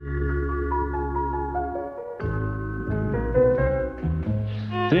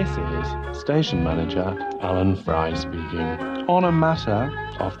This is Station Manager Alan Fry speaking on a matter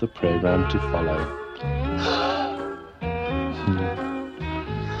of the programme to follow.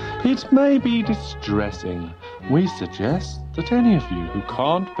 It may be distressing. We suggest that any of you who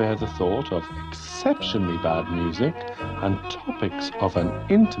can't bear the thought of exceptionally bad music and topics of an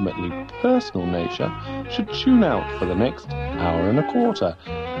intimately personal nature should tune out for the next hour and a quarter.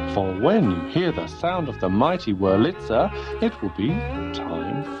 For when you hear the sound of the mighty Wurlitzer, it will be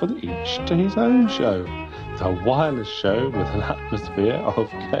time for the each to his own show. The wireless show with an atmosphere of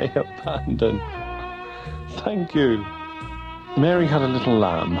gay abandon. Thank you. Mary had a little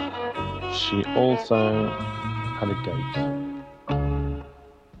lamb. She also had a gate.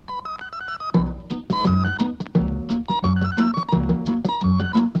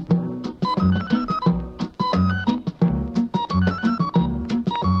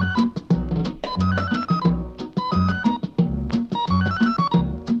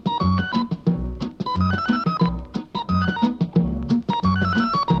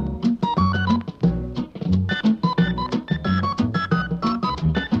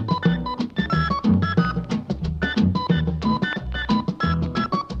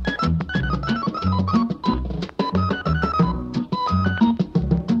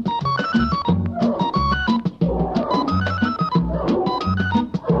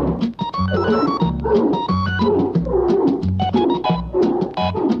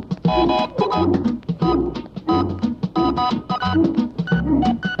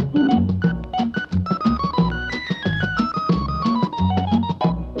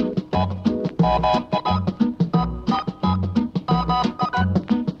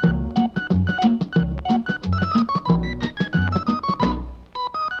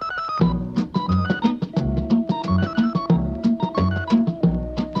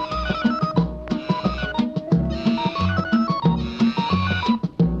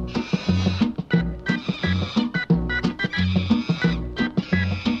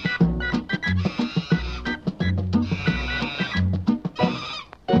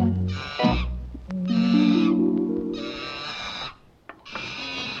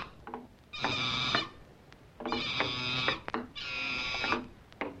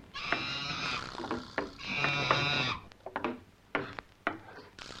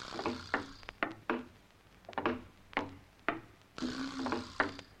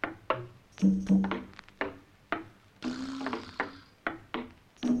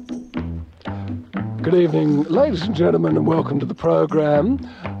 Good evening, ladies and gentlemen, and welcome to the programme.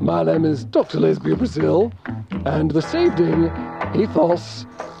 My name is Dr. Lesbia Brazil, and this evening, ETHOS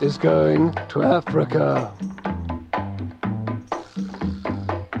is going to Africa.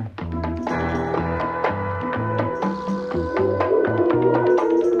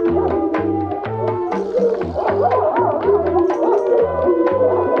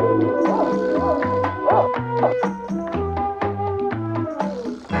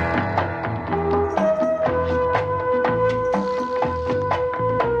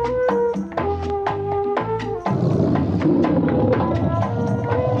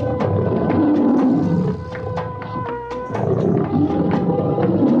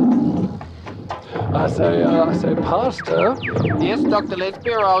 I say, Pastor. Yes, Dr.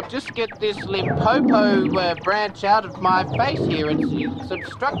 Lesbia, I'll just get this Limpopo branch out of my face here. It's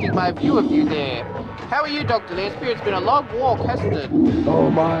obstructing my view of you there. How are you, Dr. Lesbia? It's been a long walk, hasn't it? Oh,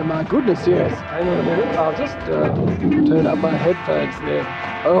 my goodness, yes. Hang on a minute. I'll just turn up my headphones there.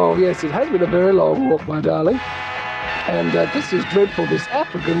 Oh, yes, it has been a very long walk, my darling. And this is dreadful. This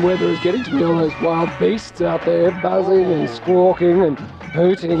African weather is getting to me. All those wild beasts out there buzzing and squawking and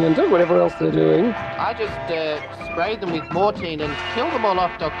hooting and doing whatever else they're doing. I just sprayed them with morphine and killed them all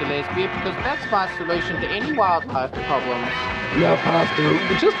off, Dr. Lesbia, because that's my solution to any wildlife problems. Now,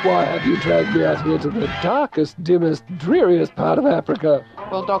 Pastor, just why have you dragged me out here to the darkest, dimmest, dreariest part of Africa?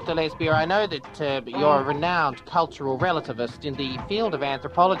 Well, Dr. Lesbia, I know that you're a renowned cultural relativist in the field of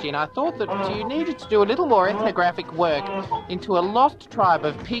anthropology, and I thought that you needed to do a little more ethnographic work into a lost tribe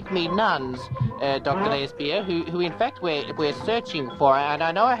of pygmy nuns, Dr. Lesbia, who in fact we're searching for. And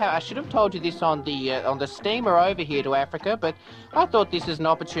I know I should have told you this on the steamer over here to Africa, but I thought this is an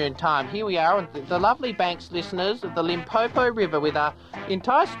opportune time. Here we are on the lovely Banks listeners of the Limpopo River with our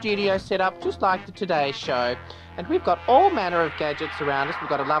entire studio set up just like the Today Show. And we've got all manner of gadgets around us. We've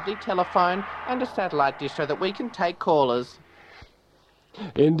got a lovely telephone and a satellite dish so that we can take callers.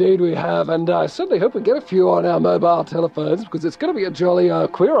 Indeed we have, and I certainly hope we get a few on our mobile telephones, because it's going to be a jolly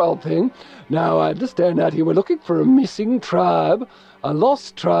queer old thing. Now, I understand out here we're looking for a missing tribe, a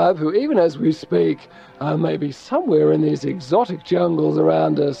lost tribe who, even as we speak, may be somewhere in these exotic jungles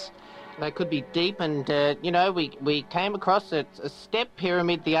around us. They could be deep, and, we came across a step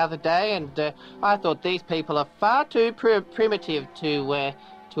pyramid the other day, and I thought these people are far too primitive to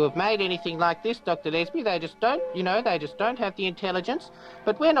have made anything like this, Dr. Lesbia. They just don't have the intelligence.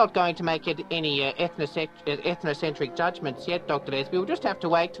 But we're not going to make any ethnocentric judgments yet, Dr. Lesbia. We'll just have to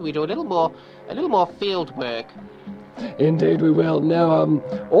wait till we do a little more field work. Indeed we will. Now,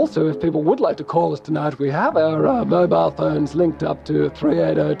 also, if people would like to call us tonight, we have our mobile phones linked up to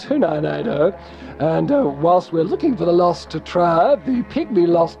 380-2980. And whilst we're looking for the lost tribe, the pygmy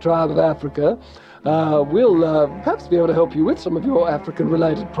lost tribe of Africa, we'll perhaps be able to help you with some of your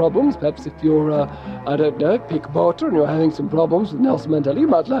African-related problems. Perhaps if you're, pick boater and you're having some problems with Nelson Mandela, you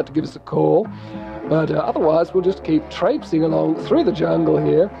might like to give us a call. But otherwise, we'll just keep traipsing along through the jungle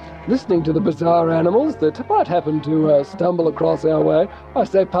here, listening to the bizarre animals that might happen to stumble across our way. I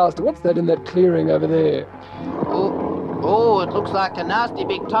say, Pastor, what's that in that clearing over there? Oh, it looks like a nasty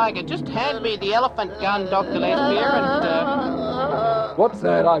big tiger. Just hand me the elephant gun, Dr. Lesbia, and... What's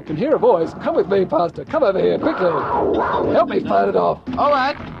that? I can hear a voice. Come with me, Pastor. Come over here, quickly. Help me fight it off. All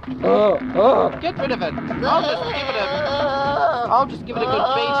right. Oh. Get rid of it. I'll just give it a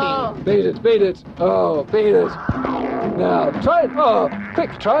good beating. Beat it. Oh, beat it. Now, try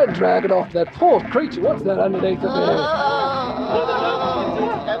and drag it off that poor creature. What's that underneath of there?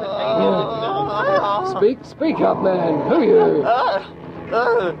 Speak up, man. Who are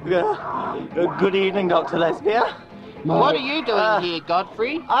you? Good evening, Dr. Lesbia. What are you doing here,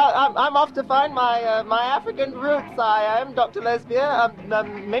 Godfrey? I'm off to find my African roots. I am Dr. Lesbia.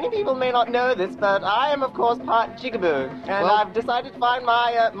 Many people may not know this, but I am, of course, part Jigaboo, and I've decided to find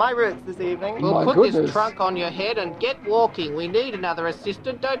my roots this evening. Well, put this trunk on your head and get walking. We need another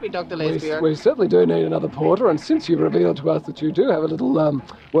assistant, don't we, Dr. Lesbia? We certainly do need another porter, and since you've revealed to us that you do have a little of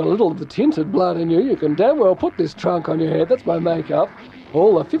the tinted blood in you, you can damn well put this trunk on your head. That's my makeup.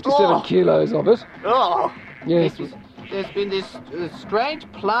 All 57 kilos of it. Oh. Yes. There's been this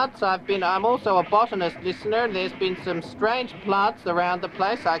strange plants. I'm also a botanist listener, and there's been some strange plants around the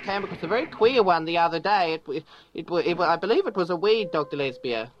place. I came across a very queer one the other day. I believe it was a weed, Dr.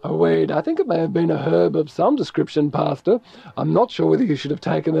 Lesbia. A weed? I think it may have been a herb of some description, Pastor. I'm not sure whether you should have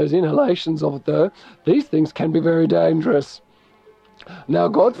taken those inhalations of it, though. These things can be very dangerous. Now,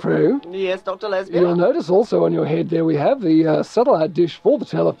 Godfrey. Yes, Dr. Lesbia? You'll notice also on your head there we have the satellite dish for the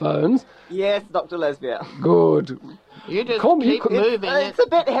telephones. Yes, Dr. Lesbia. Good. You just keep moving. It's a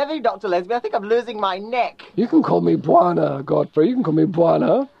bit heavy, Dr. Lesbia. I think I'm losing my neck. You can call me Buana, Godfrey. You can call me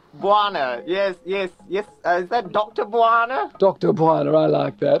Buana. Buana. Yes. Is that Dr. Buana? Dr. Buana, I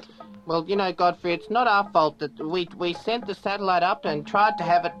like that. Well, Godfrey, it's not our fault that we sent the satellite up and tried to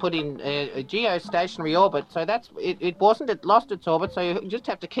have it put in a geostationary orbit. So it lost its orbit. So you just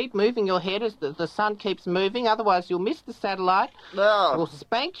have to keep moving your head as the sun keeps moving. Otherwise, you'll miss the satellite. No. We'll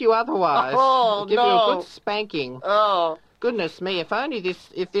spank you otherwise. Oh, Give you a good spanking. Oh. Goodness me! If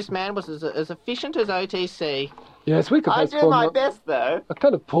this man was as efficient as OTC. Yes, we could I do my best, though. A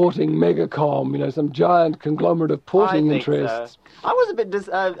kind of porting megacom, some giant conglomerate of porting interests. So. I was a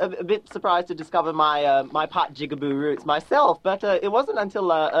bit surprised to discover my part Jigaboo roots myself, but it wasn't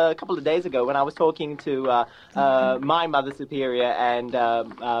until a couple of days ago when I was talking to my mother superior and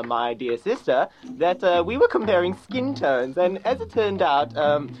my dear sister that we were comparing skin tones. And as it turned out,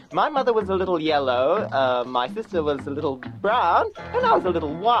 my mother was a little yellow, my sister was a little brown, and I was a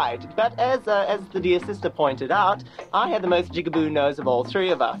little white. But as the dear sister pointed out, I had the most Jigaboo nose of all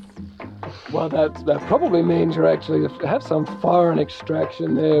three of us. Well, that probably means you actually have some foreign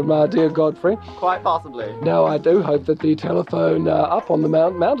extraction there, my dear Godfrey. Quite possibly. Now, I do hope that the telephone up on the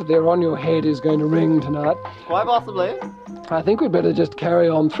mounted there on your head is going to ring tonight. Quite possibly. I think we'd better just carry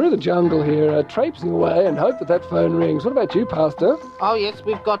on through the jungle here, traipsing away, and hope that phone rings. What about you, Pastor? Oh, yes,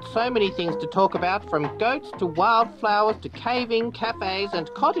 we've got so many things to talk about, from goats to wildflowers to caving, cafes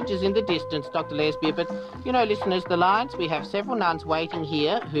and cottages in the distance, Dr. Lesbia. But, listeners, the lines, we have several nuns waiting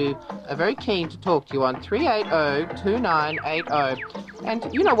here who are very keen to talk to you on 380-2980.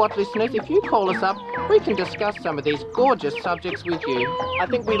 And you know what, listeners, if you call us up, we can discuss some of these gorgeous subjects with you. I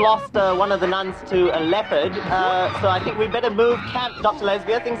think we lost one of the nuns to a leopard, so I think we better move camp, Dr.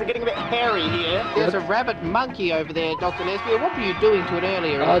 Lesbia. Things are getting a bit hairy here. There's a rabbit monkey over there, Dr. Lesbia. What were you doing to it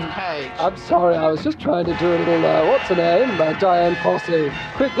earlier in its cage? I'm sorry, I was just trying to do a little, what's her name? Diane Fossey.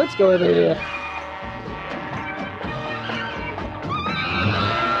 Quick, let's go over here.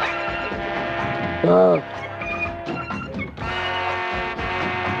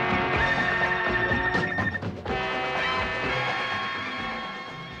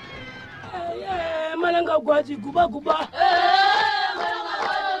 Malanga gwaji guba guba.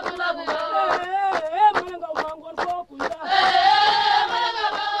 Malanga mangon ko kuya.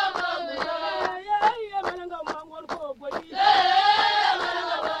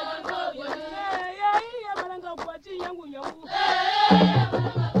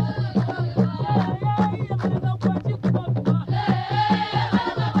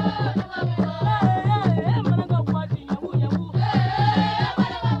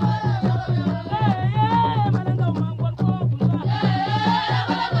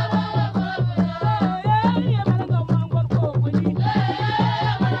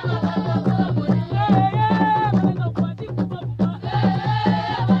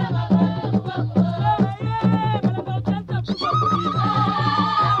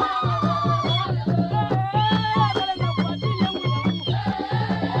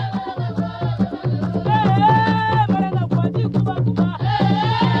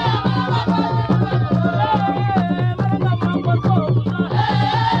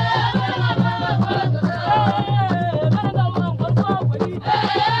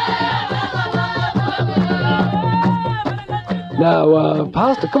 Now,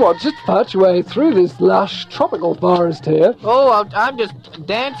 Pastor, come on, just march your way through this lush tropical forest here. Oh, I'm just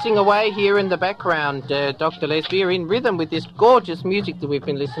dancing away here in the background, Dr. Lesbia, in rhythm with this gorgeous music that we've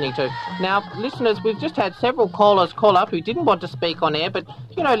been listening to. Now, listeners, we've just had several callers call up who didn't want to speak on air, but,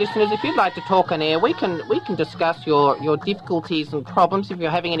 you know, listeners, if you'd like to talk on air, we can discuss your difficulties and problems. If you're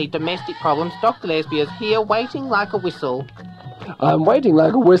having any domestic problems, Dr. Lesbia is here waiting like a whistle. I'm waiting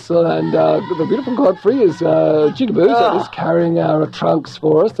like a whistle, and the beautiful Godfrey is Jigaboo, that is carrying our trunks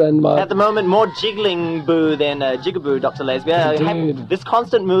for us. And at the moment, more jiggling boo than Jigaboo, Dr. Lesbia. Indeed. This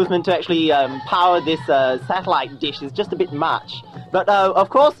constant movement to actually power this satellite dish is just a bit much. But, of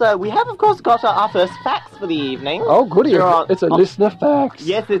course, we have, of course, got our first fax for the evening. Oh, goody. It's a listener fax.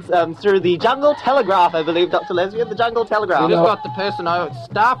 Yes, it's through the Jungle Telegraph, I believe, Dr. Lesbia, the Jungle Telegraph. We've just got the person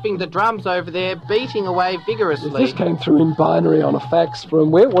staffing the drums over there, beating away vigorously. This came through in binary on a fax from,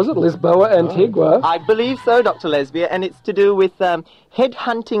 where was it, Lisboa, Antigua? I believe so, Dr. Lesbia, and it's to do with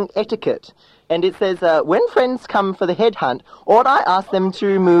headhunting etiquette. And it says, when friends come for the headhunt, ought I ask them to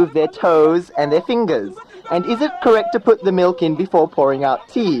remove their toes and their fingers? And is it correct to put the milk in before pouring out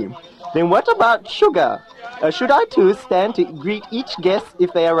tea? Then what about sugar? Should I too stand to greet each guest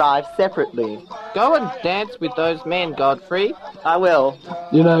if they arrive separately? Go and dance with those men, Godfrey. I will.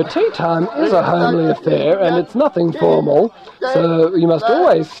 You know, tea time is a homely affair, and it's nothing formal, so you must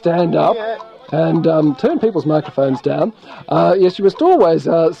always stand up and turn people's microphones down. Yes, you must always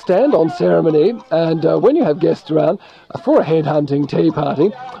stand on ceremony, and when you have guests around for a headhunting tea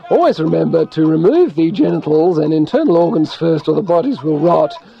party, always remember to remove the genitals and internal organs first, or the bodies will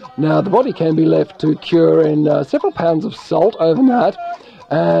rot. Now, the body can be left to cure in several pounds of salt overnight,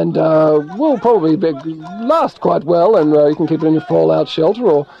 and will probably last quite well, and you can keep it in your fallout shelter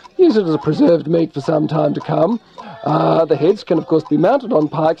or use it as a preserved meat for some time to come. The heads can, of course, be mounted on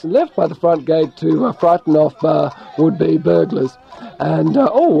pikes and left by the front gate to frighten off would-be burglars. And,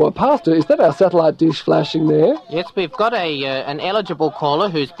 Pastor, is that our satellite dish flashing there? Yes, we've got an eligible caller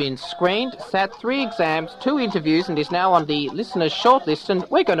who's been screened, sat 3 exams, 2 interviews, and is now on the listener's shortlist, and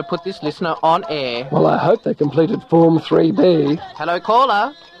we're going to put this listener on air. Well, I hope they completed Form 3B. Hello,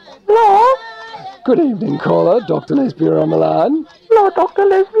 caller. Hello? Good evening, caller. Dr. Lesbia on the line. Hello, Dr.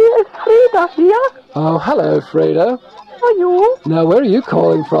 Lesbia. It's Frida here. Oh, hello, Frida. How are you? Now, where are you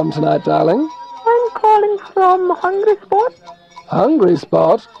calling from tonight, darling? I'm calling from Hungry Spot. Hungry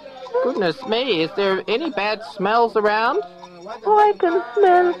Spot? Goodness me, is there any bad smells around? Oh, I can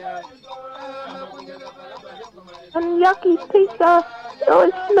smell and yucky pizza. Oh,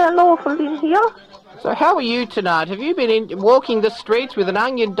 it smells awful in here. So how are you tonight? Have you been walking the streets with an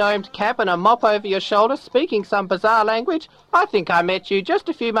onion-domed cap and a mop over your shoulder, speaking some bizarre language? I think I met you just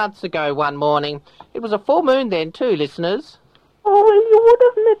a few months ago one morning. It was a full moon then too, listeners. Oh, well, you would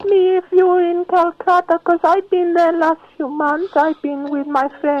have met me if you were in Calcutta, because I've been there last few months. I've been with my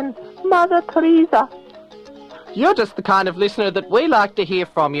friend, Mother Teresa. You're just the kind of listener that we like to hear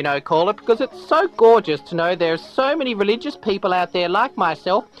from, you know, caller, because it's so gorgeous to know there's so many religious people out there like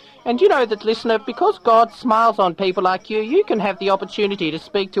myself. And you know that, listener, because God smiles on people like you can have the opportunity to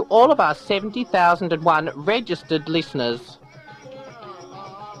speak to all of our 70,001 registered listeners.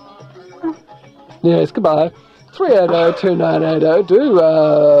 Yes, goodbye.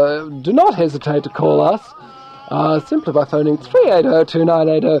 380-2980. Do not hesitate to call us. Simply by phoning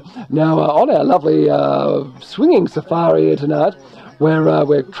 380-2980. Now, on our lovely swinging safari here tonight,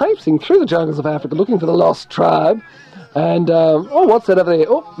 we're traipsing through the jungles of Africa looking for the lost tribe. And, what's that over there?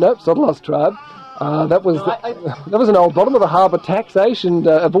 Oh, nope, it's not a lost tribe. That was an old bottom of the harbour taxation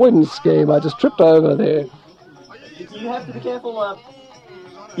avoidance scheme. I just tripped over there. You have to be careful.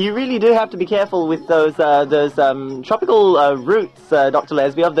 You really do have to be careful with those tropical roots, Dr.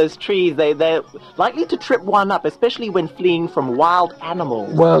 Lesbia, of those trees. They're likely to trip one up, especially when fleeing from wild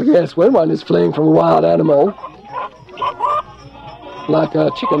animals. Well, yes, when one is fleeing from a wild animal, like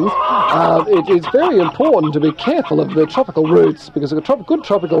chickens, it is very important to be careful of the tropical roots, because a good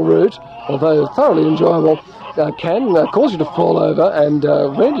tropical root, although thoroughly enjoyable, can cause you to fall over and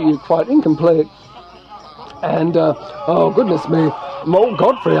render you quite incomplete. And oh goodness me, oh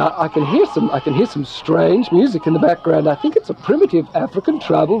Godfrey, I can hear some strange music in the background. I think it's a primitive African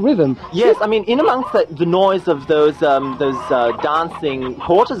tribal rhythm. Yes, I mean, in amongst the noise of those dancing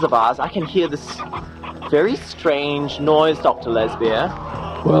porters of ours, I can hear this very strange noise, Dr. Lesbia.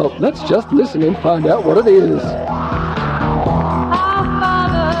 Well, let's just listen and find out what it is. Our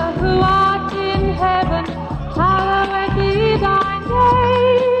Father who art in heaven, hallowed be thy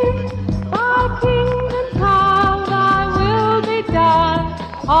name. Thy kingdom come, thy will be done,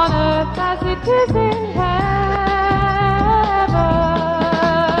 on earth as it is in heaven.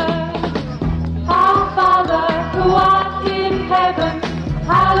 Our Father who art in heaven,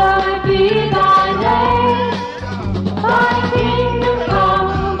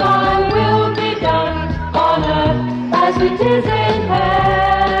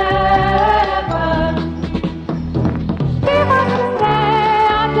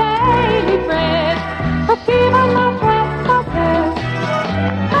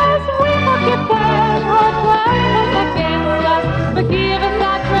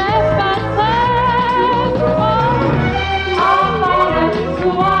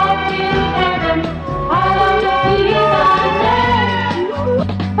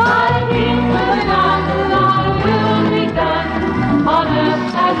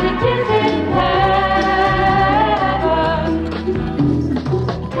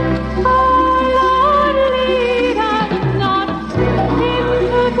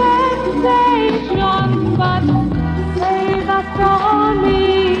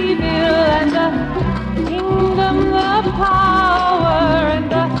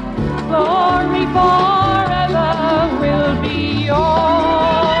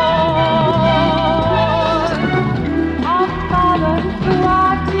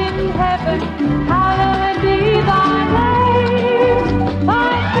 heaven, hallowed be thy name. Thy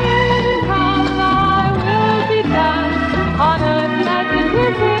kingdom come, thy will be done, on earth as it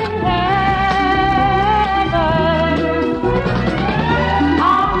is in heaven.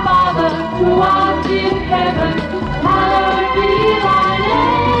 Our Father, who art in heaven, hallowed be thy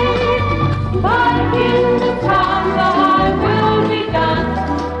name. Thy kingdom come, thy will be done,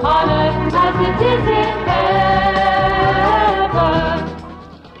 on earth as it is in heaven.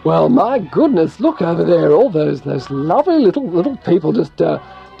 Well, my goodness, look over there, all those lovely little people just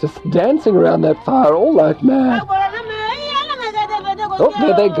dancing around that fire, all like mad. Oh,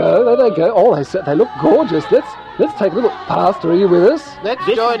 there they go. Oh, they look gorgeous. Let's take a little. Pastor, are you with us? Let's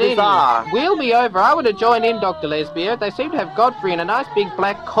This join is in. bizarre. Wheel me over. I want to join in, Dr. Lesbia. They seem to have Godfrey in a nice big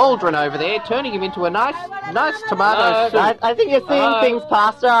black cauldron over there, turning him into a nice tomato soup. I think you're seeing things,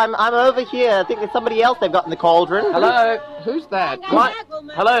 Pastor. I'm over here. I think there's somebody else they've got in the cauldron. Hello. Who's that?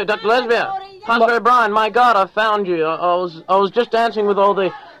 Hello, Dr. Lesbia. Pastor O'Brien, my God, I found you. I was just dancing with all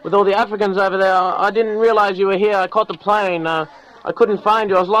the Africans over there. I didn't realize you were here. I caught the plane. I couldn't find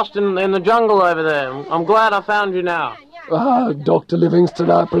you. I was lost in the jungle over there. I'm glad I found you now. Dr. Livingston,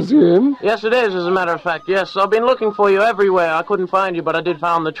 I presume. Yes, it is, as a matter of fact. Yes, I've been looking for you everywhere. I couldn't find you, but I did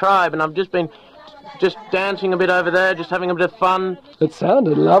find the tribe, and I've just been dancing a bit over there, just having a bit of fun. It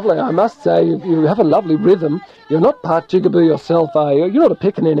sounded lovely. I must say, you have a lovely rhythm. You're not part jigaboo yourself, are you? You're not a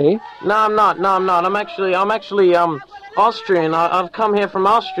pickaninny. No, I'm not. I'm actually Austrian. I've come here from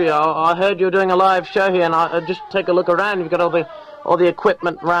Austria. I heard you were doing a live show here, and I just take a look around. You've got all the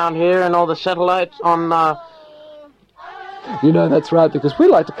equipment around here and all the satellites on. You know, that's right, because we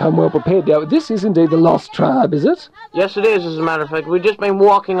like to come well prepared now. This is indeed the Lost Tribe, is it? Yes, it is, as a matter of fact. We've just been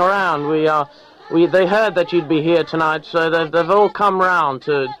walking around. They heard that you'd be here tonight, so they've all come round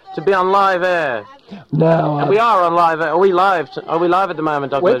to be on live air. Now, And we are on live air. Are we live at the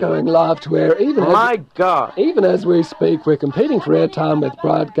moment, Dr. we're going live to air. God. Even as we speak, we're competing for airtime with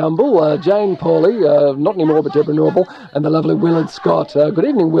Bride Gumble, Jane Pawley, not anymore, but Deborah Norval, and the lovely Willard Scott. Good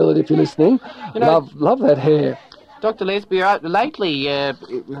evening, Willard, if you're listening. Love that hair. Dr. Lesbia, lately,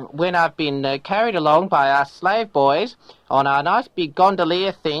 when I've been carried along by our slave boys on our nice big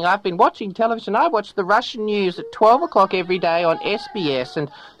gondolier thing, I've been watching television. I watch the Russian news at 12 o'clock every day on SBS.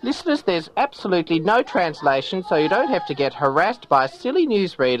 And listeners, there's absolutely no translation, so you don't have to get harassed by silly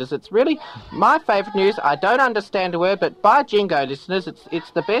newsreaders. It's really my favourite news. I don't understand a word, but by jingo, listeners,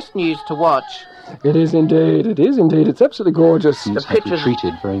 it's the best news to watch. It is indeed. It's absolutely gorgeous. It's have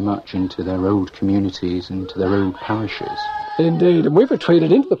retreated very much into their old communities and to their old parishes. Indeed, and we've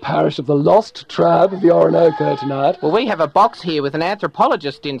retreated into the parish of the Lost Tribe of the Orinoco tonight. Well, we have a box here with an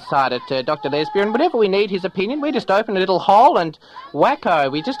anthropologist inside it, Dr. Lesbia, and whenever we need his opinion, we just open a little hole and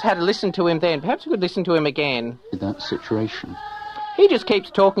wacko. We just had to listen to him then. Perhaps we could listen to him again. That situation. He just keeps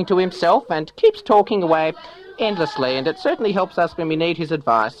talking to himself and keeps talking away endlessly, and it certainly helps us when we need his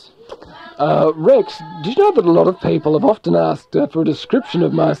advice. Rex, did you know that a lot of people have often asked for a description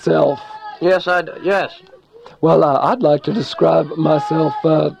of myself? Yes, yes. Well, I'd like to describe myself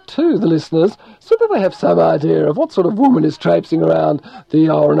to the listeners so that they have some idea of what sort of woman is traipsing around the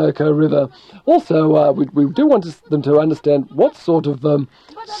Orinoco River. Also, we do want them to understand what sort of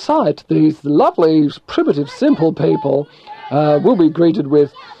sight these lovely, primitive, simple people will be greeted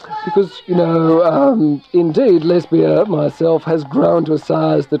with. Because, indeed, Lesbia, myself, has grown to a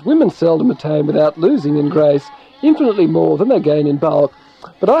size that women seldom attain without losing in grace, infinitely more than they gain in bulk.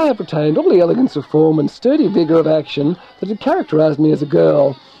 But I have retained all the elegance of form and sturdy vigour of action that had characterised me as a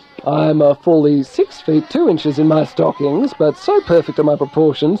girl. I am fully 6 feet 2 inches in my stockings, but so perfect are my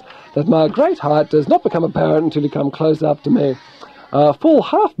proportions that my great height does not become apparent until you come close up to me. Full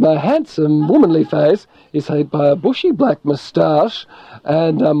half my handsome, womanly face is hid by a bushy black moustache,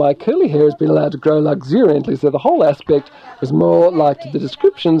 and my curly hair has been allowed to grow luxuriantly, so the whole aspect is more like the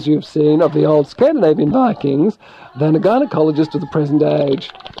descriptions you've seen of the old Scandinavian Vikings than a gynecologist of the present age.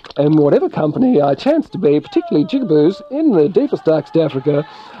 And whatever company I chance to be, particularly jigaboos in the deepest, darkest Africa,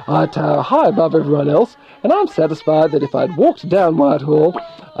 I tower high above everyone else, and I'm satisfied that if I'd walked down Whitehall,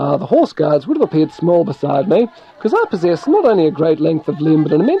 the horse guards would have appeared small beside me, because I possess not only a great length of limb,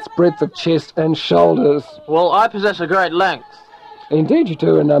 but an immense breadth of chest and shoulders. Well, I possess a great length. Indeed you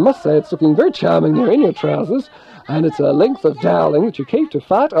do, and I must say it's looking very charming there in your trousers, and it's a length of dowling that you keep to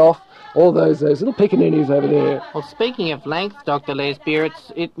fight off all those little pickaninnies over there. Well, speaking of length, Dr. Lesbia,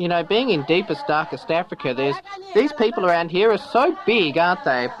 being in deepest, darkest Africa, these people around here are so big, aren't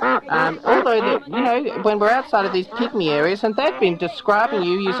they? Although, when we're outside of these pygmy areas, and they've been describing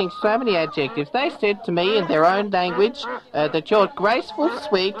you using so many adjectives, they said to me in their own language that you're graceful,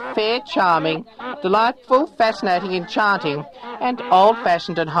 sweet, fair, charming, delightful, fascinating, enchanting, and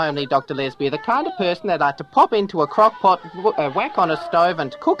old-fashioned and homely, Dr. Lesbia, the kind of person that like to pop into a crock pot, whack on a stove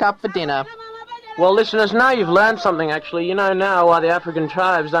and cook up for dinner. Well, listeners, now you've learned something, actually. You know now why the African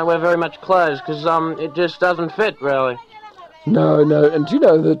tribes don't wear very much clothes, because it just doesn't fit, really. No, and do you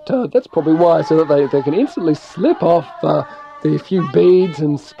know that that's probably why, so that they can instantly slip off the few beads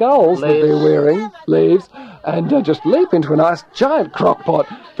and skulls that they're wearing, leaves, and just leap into a nice giant crock pot,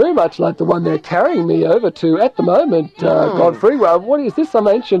 very much like the one they're carrying me over to at the moment, Godfrey. What is this, some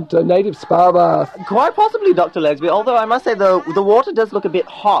ancient native spa bath? Quite possibly, Dr. Lesbia, although I must say the water does look a bit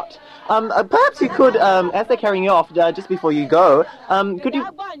hot. Perhaps you could, as they're carrying you off, just before you go, could you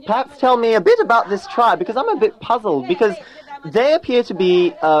perhaps tell me a bit about this tribe? Because I'm a bit puzzled, because they appear to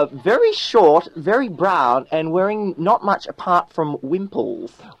be very short, very brown, and wearing not much apart from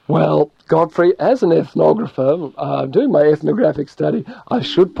wimples. Well, Godfrey, as an ethnographer, doing my ethnographic study, I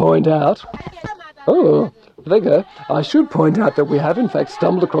should point out... Oh, there you go. I should point out that we have, in fact,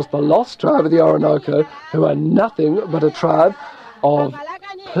 stumbled across the lost tribe of the Orinoco, who are nothing but a tribe of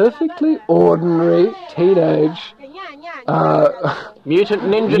perfectly ordinary teenage... Mutant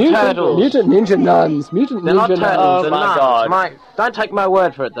Ninja Turtles. Mutant Ninja Nuns. They're not turtles, Oh, they're my nuns. God. Don't take my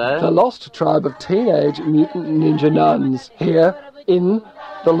word for it, though. The lost tribe of teenage mutant ninja nuns here in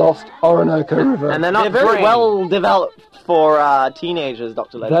the lost Orinoco River. And they're not They're very green. well developed for teenagers,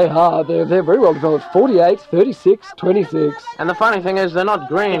 Dr. Lesbia. They are. They're very well developed. 48, 36, 26. And the funny thing is, they're not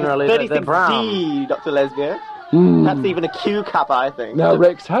green, really. They're brown. 36D, Dr. Lesbia. Perhaps even a Q cup, I think. Now,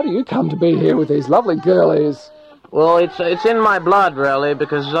 Rex, how do you come to be here with these lovely girlies? Well, it's in my blood, really,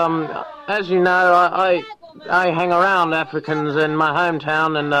 because, as you know, I hang around Africans in my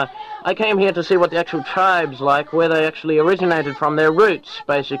hometown, and I came here to see what the actual tribe's like, where they actually originated from, their roots,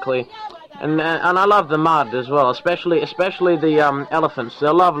 basically. And I love the mud as well, especially the elephants.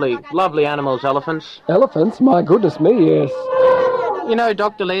 They're lovely animals, elephants. Elephants? My goodness me, yes. You know,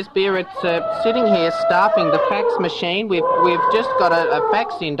 Dr. Lesbia, it's sitting here staffing the fax machine. We've just got a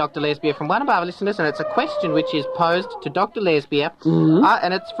fax in, Dr. Lesbia, from one of our listeners, and it's a question which is posed to Dr. Lesbia,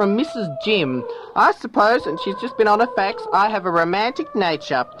 and it's from Mrs. Jim. I suppose, and she's just been on a fax, I have a romantic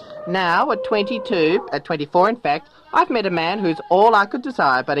nature. Now, at 24 in fact, I've met a man who's all I could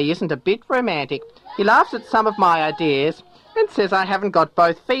desire, but he isn't a bit romantic. He laughs at some of my ideas and says I haven't got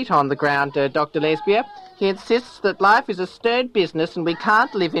both feet on the ground, Dr. Lesbia. He insists that life is a stern business and we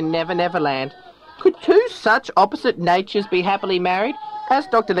can't live in Never Never Land. Could two such opposite natures be happily married? As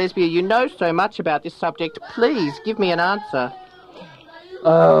Dr. Lesbia, you know so much about this subject. Please give me an answer.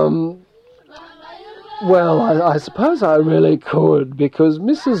 Well, I suppose I really could, because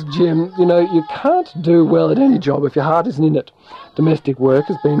Mrs. Jim, you know, you can't do well at any job if your heart isn't in it. Domestic work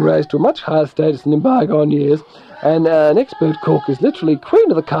has been raised to a much higher status than in bygone years, and an expert cook is literally queen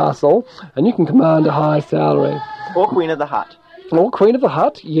of the castle, and you can command a high salary. Or Queen of the Hut. Or Queen of the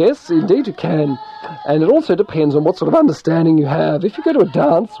Hut, yes, indeed you can. And it also depends on what sort of understanding you have. If you go to a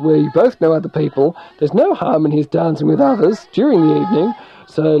dance where you both know other people, there's no harm in his dancing with others during the evening,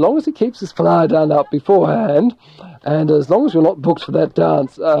 so long as he keeps his fly done up beforehand, and as long as you're not booked for that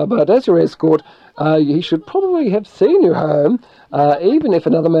dance. But as your escort, he should probably have seen you home, even if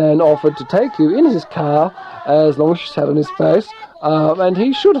another man offered to take you in his car, as long as you sat on his face, and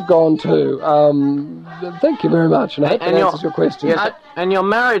he should have gone too. Thank you very much, and I hope that answers your question. Yes, and your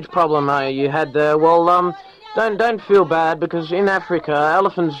marriage problem you had there, well, don't feel bad, because in Africa,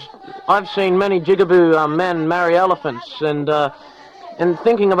 elephants, I've seen many jigaboo men marry elephants, and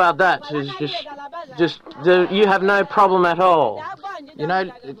thinking about that is just you have no problem at all. You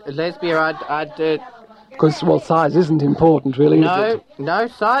know, Lesbia, I'd Because, well, size isn't important, really, is it? No,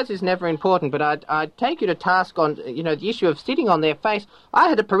 size is never important, but I'd take you to task on, you know, the issue of sitting on their face. I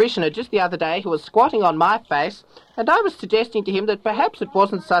had a parishioner just the other day who was squatting on my face, and I was suggesting to him that perhaps it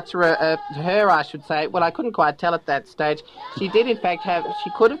wasn't such her, I should say. Well, I couldn't quite tell at that stage. She did, in fact, she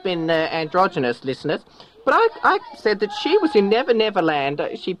could have been androgynous, listeners. But I said that she was in Never Never Land.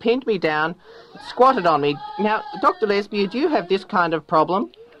 She pinned me down, squatted on me. Now, Dr. Lesbia, do you have this kind of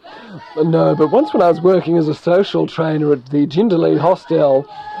problem? No, but once when I was working as a social trainer at the Jindalee Hostel,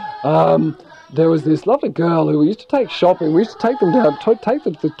 there was this lovely girl who we used to take shopping. We used to take them down, take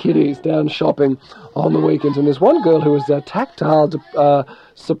the kiddies down shopping on the weekends. And there's one girl who was tactile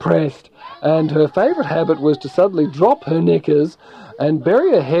suppressed, and her favourite habit was to suddenly drop her knickers and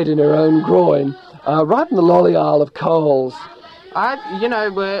bury her head in her own groin, right in the lolly aisle of Coles. I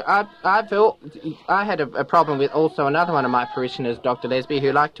had a problem with also another one of my parishioners, Dr. Lesbia,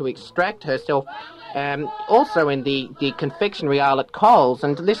 who liked to extract herself also in the confectionery aisle at Coles.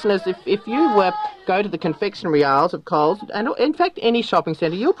 And listeners, if you go to the confectionery aisles of Coles, and in fact any shopping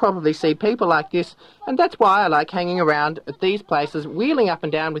centre, you'll probably see people like this. And that's why I like hanging around at these places, wheeling up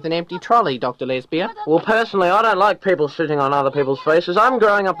and down with an empty trolley, Dr. Lesbia. Well, personally, I don't like people sitting on other people's faces. I'm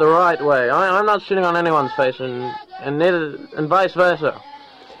growing up the right way. I'm not sitting on anyone's face, and vice versa.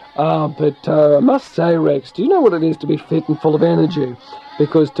 But I must say, Rex, do you know what it is to be fit and full of energy?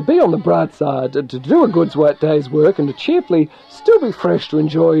 Because to be on the bright side, to do a good day's work, and to cheerfully still be fresh to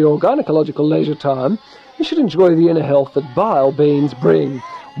enjoy your gynecological leisure time, you should enjoy the inner health that bile beans bring.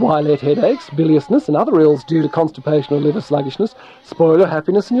 Why headaches, biliousness, and other ills due to constipation or liver sluggishness spoil your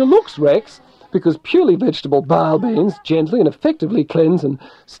happiness and your looks, Rex? Because purely vegetable bile beans gently and effectively cleanse and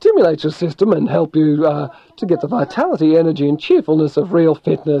stimulate your system and help you to get the vitality, energy and cheerfulness of real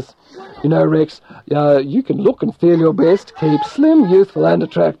fitness. You know, Rex, you can look and feel your best, keep slim, youthful and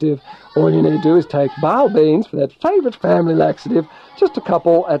attractive. All you need to do is take bile beans for that favourite family laxative, just a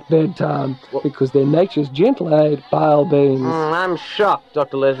couple at bedtime, because they're nature's gentle aid, bile beans. I'm shocked,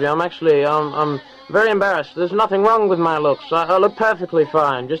 Dr. Lesbia. I'm very embarrassed. There's nothing wrong with my looks. I look perfectly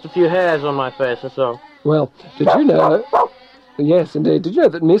fine. Just a few hairs on my face, that's all. Well, did you know... Yes, indeed. Did you know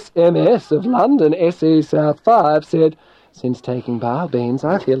that Miss MS of London, SE South 5, said, "Since taking bile beans,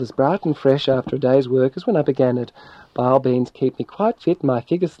 I feel as bright and fresh after a day's work as when I began it. Bile beans keep me quite fit, my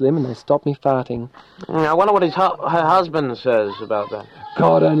figure slim, and they stop me farting." I wonder what her husband says about that.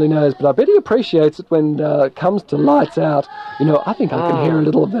 God only knows, but I bet he appreciates it when it comes to lights out. You know, I think I can hear a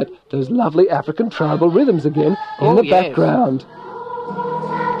little of those lovely African tribal rhythms again in the background.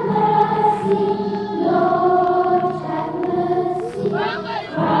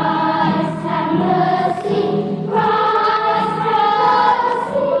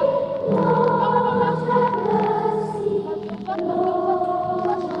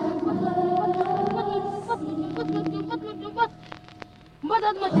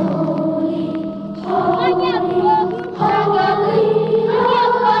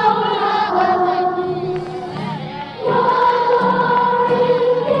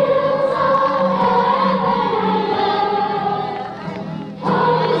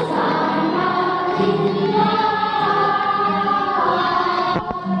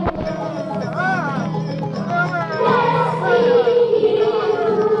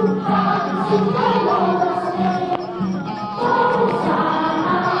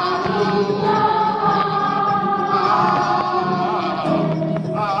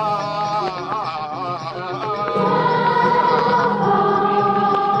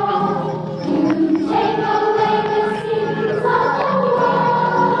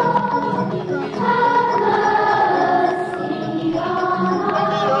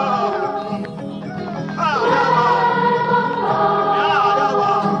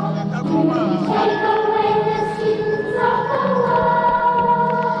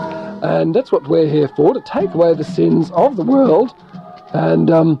 And that's what we're here for, to take away the sins of the world. And,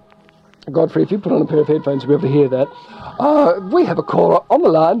 Godfrey, if you put on a pair of headphones, you'll be able to hear that. We have a caller on the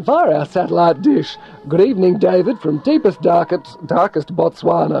line via our satellite dish. Good evening, David, from deepest, darkest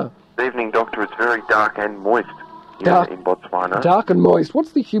Botswana. Good evening, Doctor. It's very dark and moist in Botswana. Dark and moist.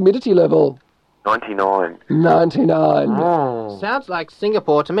 What's the humidity level? 99. 99. Oh. Sounds like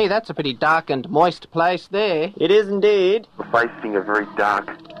Singapore to me. That's a pretty dark and moist place there. It is indeed. We're facing a very dark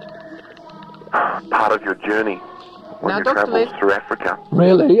part of your journey when you travel through Africa.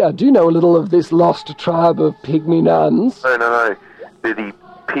 Really? Do you know a little of this lost tribe of pygmy nuns? No. They're the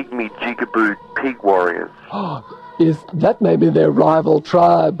pygmy jigaboo pig warriors. Is that maybe their rival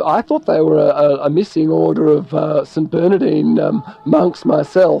tribe? I thought they were a missing order of St. Bernardine monks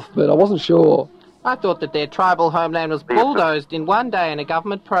myself, but I wasn't sure. I thought that their tribal homeland was bulldozed in one day in a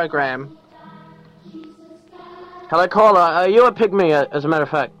government program. Hello, caller. Are you a pygmy, as a matter of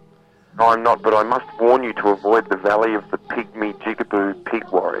fact? No, I'm not, but I must warn you to avoid the valley of the pygmy jigaboo pig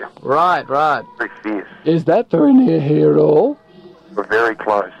warrior. Right. Very fierce. Is that very near here at all? We're very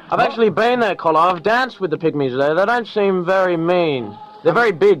close. I've actually been there, caller. I've danced with the pygmies there. They don't seem very mean. They're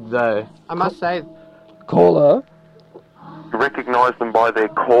very big, though. I must say... Caller? You recognise them by their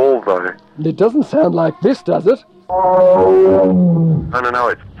call, though. It doesn't sound like this, does it? No,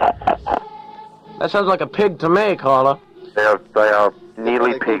 it's... That sounds like a pig to me, caller. They are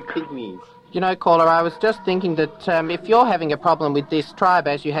nearly pigs. You know, caller, I was just thinking that if you're having a problem with this tribe,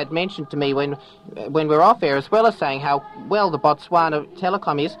 as you had mentioned to me when we're off air, as well as saying how well the Botswana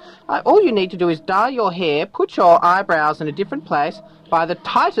telecom is, all you need to do is dye your hair, put your eyebrows in a different place, buy the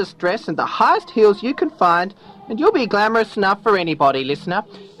tightest dress and the highest heels you can find, And you'll be glamorous enough for anybody, listener.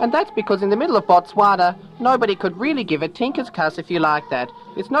 And that's because in the middle of Botswana, nobody could really give a tinker's cuss if you like that.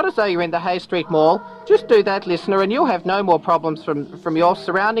 It's not as though you're in the Hay Street Mall. Just do that, listener, and you'll have no more problems from your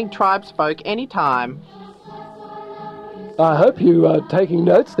surrounding tribesfolk any time. I hope you are taking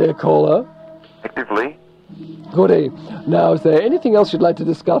notes there, caller. Actively. Goody. Now, is there anything else you'd like to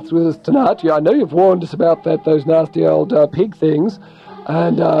discuss with us tonight? I know you've warned us about those nasty old pig things.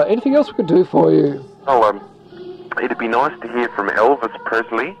 And anything else we could do for you? Oh, it'd be nice to hear from Elvis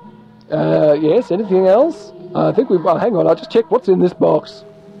Presley. Yes, anything else? I think we've... hang on, I'll just check what's in this box.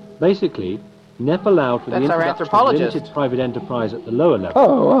 Basically, NEF allowed for That's the our introduction of anthropologist. limited private enterprise at the lower level.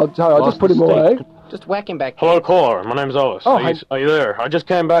 Oh, I'll just put him away. Just whack him back. Hello, caller. My name's Elvis. Oh, Are you there? I just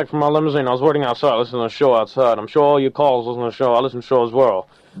came back from my limousine. I was waiting outside, listening to the show outside. I'm sure all your calls listen to the show. I listen to the show as well.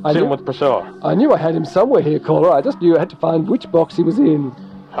 See him with Priscilla. I knew I had him somewhere here, caller. I just knew I had to find which box he was in.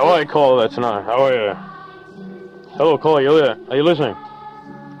 How are you, caller, there tonight? How are you? Hello, caller. You there? Are you listening?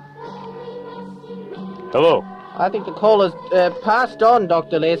 Hello. I think the caller's passed on,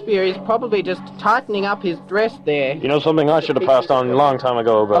 Dr. Lesbia. He's probably just tightening up his dress there. You know something I should have passed on a long time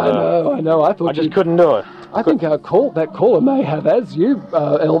ago, but I know. I thought I just couldn't do it. I think that caller may have, as you,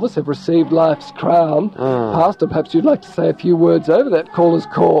 Elvis, have received life's crown. Pastor, perhaps you'd like to say a few words over that caller's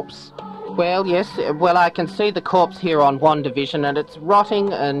corpse. Well, yes. Well, I can see the corpse here on one division, and it's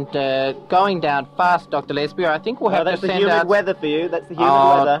rotting and going down fast, Dr. Lesbia. I think we'll have to that's send the humid out... weather for you. That's the humid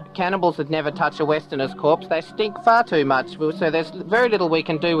weather. Cannibals would never touch a Westerner's corpse. They stink far too much, so there's very little we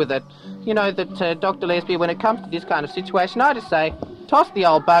can do with it. You know that, Dr. Lesbia, when it comes to this kind of situation, I just say, toss the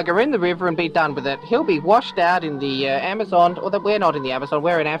old bugger in the river and be done with it. He'll be washed out in the Amazon, or we're not in the Amazon,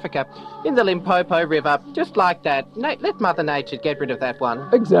 we're in Africa, in the Limpopo River, just like that. Let Mother Nature get rid of that one.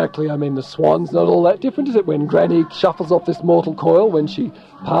 Exactly. I mean, the swan's not all that different, is it? When Granny shuffles off this mortal coil, when she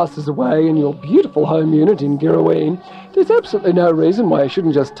passes away in your beautiful home unit in Girraween, there's absolutely no reason why you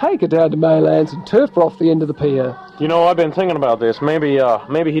shouldn't just take her down to Maylands and turf her off the end of the pier. You know, I've been thinking about this. Maybe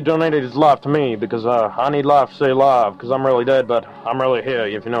he donated his life to me because I need life to stay alive because I'm really dead, but I'm really here,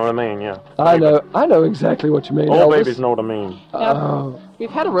 if you know what I mean, yeah. I know exactly what you mean, All Elvis. babies know what I mean. We've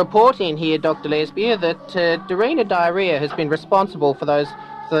had a report in here, Dr. Lesbia, that Dorina diarrhea has been responsible for those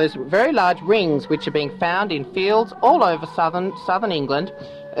very large rings which are being found in fields all over southern England.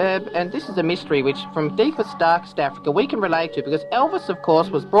 And this is a mystery which, from deepest, darkest Africa, we can relate to because Elvis, of course,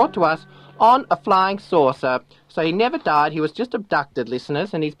 was brought to us on a flying saucer. So he never died, he was just abducted,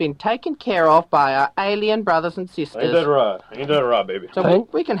 listeners, and he's been taken care of by our alien brothers and sisters. Ain't that right? Ain't that right, baby? So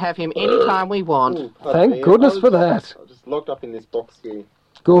we can have him any time we want. Thank goodness for that. I was just locked up in this box here.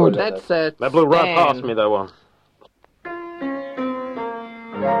 Good. That's that blew right Stan. past me, that one.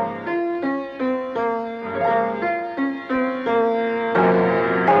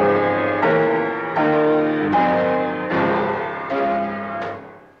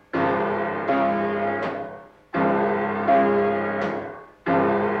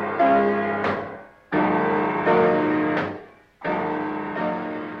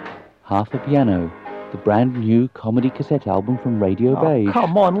 Half a Piano, the brand new comedy cassette album from Radio Beige.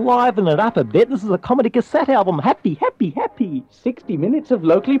 Come on, liven it up a bit. This is a comedy cassette album. Happy, happy, happy. 60 minutes of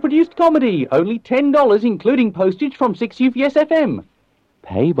locally produced comedy, only $10 including postage from 6 UVS FM.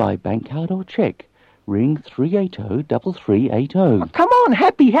 Pay by bank card or cheque. Ring 380-3380. Come on,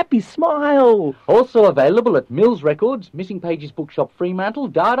 happy, happy, smile. Also available at Mills Records, Missing Pages Bookshop Fremantle,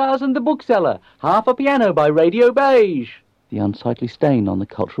 Dada's and The Bookseller. Half a Piano by Radio Beige. The unsightly stain on the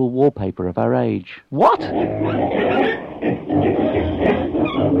cultural wallpaper of our age. What?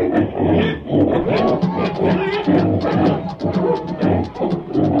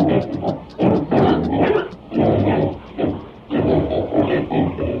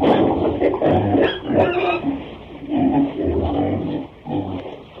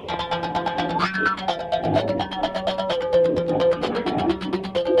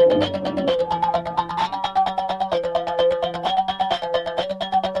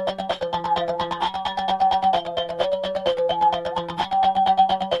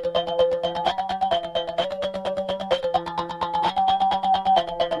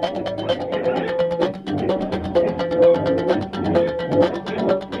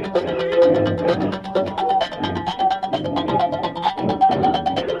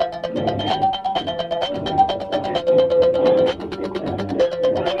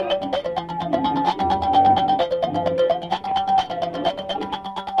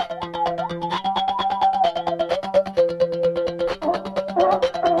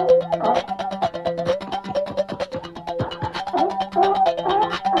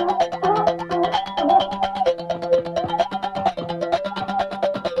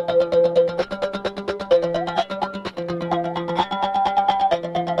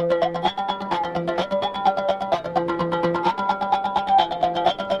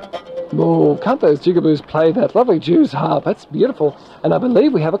 Oh, can't those jigaboos play that lovely Jew's harp? That's beautiful. And I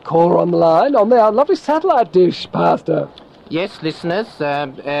believe we have a caller on the line on our lovely satellite dish, Pastor. Yes, listeners,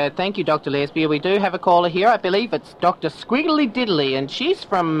 thank you, Dr. Lesbia. We do have a caller here. I believe it's Dr. Squiggly Diddly, and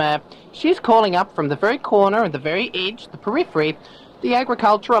she's calling up from the very corner and the very edge, the periphery, the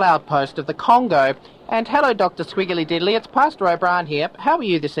agricultural outpost of the Congo. And hello, Dr. Squiggly Diddly. It's Pastor O'Brien here. How are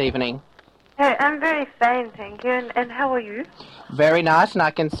you this evening? I'm very fine, thank you. And how are you? Very nice, and I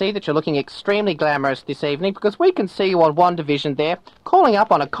can see that you're looking extremely glamorous this evening because we can see you on One Division there, calling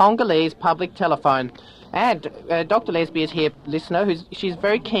up on a Congolese public telephone. And Dr. Lesbia is here, listener, she's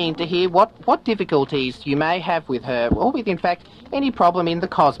very keen to hear what difficulties you may have with her, or with, in fact, any problem in the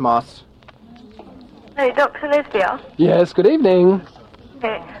cosmos. Hey, Dr. Lesbia? Yes, good evening.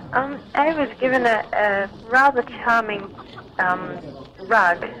 Okay, I was given a rather charming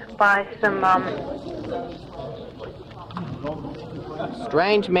rug by some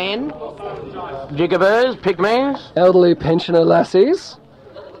strange men, jigaboos, pygmies, elderly pensioner lassies,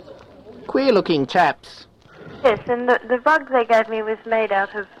 queer-looking chaps. Yes, and the rug they gave me was made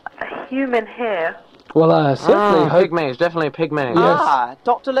out of human hair. Well, I certainly hope... Pygmies, definitely pygmies. Yes. Ah,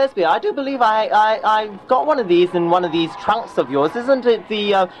 Dr. Lesbia, I do believe I've got one of these in one of these trunks of yours. Isn't it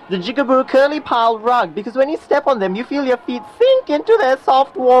the Jigaboo Curly Pile rug? Because when you step on them, you feel your feet sink into their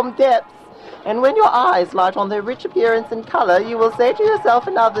soft, warm depths. And when your eyes light on their rich appearance and colour, you will say to yourself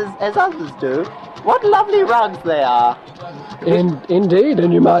and others, as others do, what lovely rugs they are. Indeed,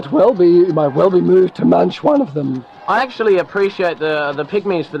 and you might well be moved to munch one of them. I actually appreciate the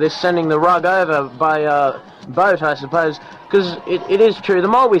pygmies for this, sending the rug over by boat, I suppose, because it is true. The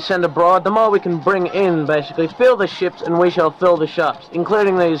more we send abroad, the more we can bring in, basically. Fill the ships and we shall fill the shops,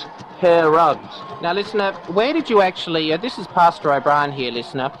 including these hair rugs. Now, listener, where did you actually... this is Pastor O'Brien here,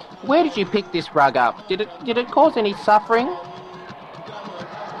 listener. Where did you pick this rug up? Did it cause any suffering?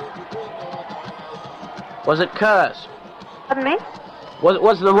 Was it cursed? Pardon me?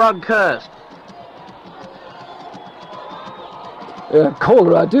 Was the rug cursed?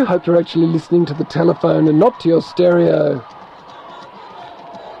 Caller, I do hope you're actually listening to the telephone and not to your stereo.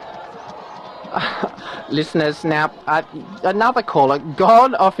 Listeners, now, another caller,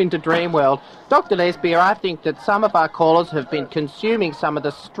 gone off into Dreamworld. Dr. Lesbia, I think that some of our callers have been consuming some of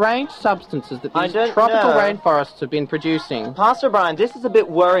the strange substances that these tropical rainforests have been producing. Pastor Brian, this is a bit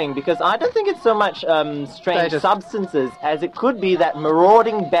worrying because I don't think it's so much strange substances as it could be that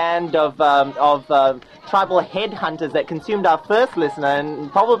marauding band of tribal headhunters that consumed our first listener and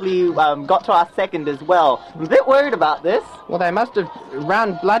probably got to our second as well. I'm a bit worried about this. Well, they must have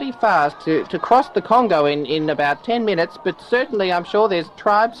run bloody fast to cross the Congo in about 10 minutes, but certainly I'm sure there's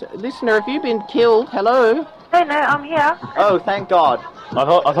tribes. Listener, have you been killed? Hello? Hey, no, I'm here. Oh, thank God. I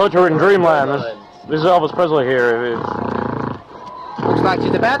thought you were in Dreamland. This is Elvis Presley here. Looks like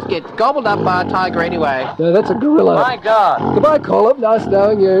she's about to get gobbled up by a tiger anyway. No, that's a gorilla. My God. Goodbye, caller. Nice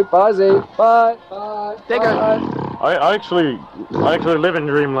knowing you. Bye, Z. Bye. Bye. There you go. I actually live in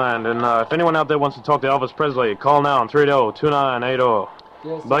Dreamland, and if anyone out there wants to talk to Elvis Presley, call now on 30-2980.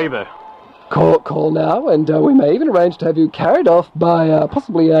 Yes. Baby. Call now, and we may even arrange to have you carried off by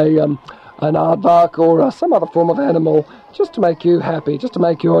possibly an aardvark or some other form of animal, just to make you happy, just to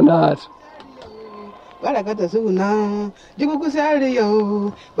make your night. Barakata suno, jigo kusari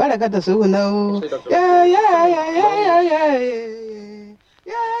yo. Barakata suno, yeah yeah yeah yeah yeah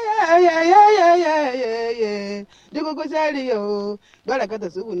yeah yeah yeah yeah yeah. Jigo kusari yo, barakata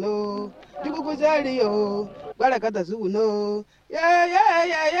suno, jigo kusari yo, barakata suno, yeah yeah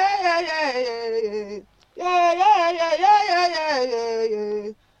yeah yeah yeah yeah yeah yeah yeah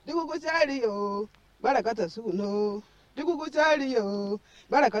yeah. Jigo kusari yo, barakata suno, jigo kusari yo,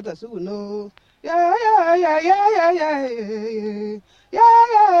 barakata suno. Yeah, yeah, yeah, yeah, yeah, yeah, yeah, yeah,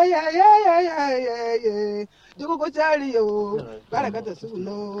 yeah, yeah, yeah, yeah, yeah, yeah.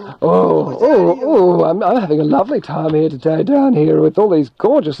 Oh, I'm having a lovely time here today down here with all these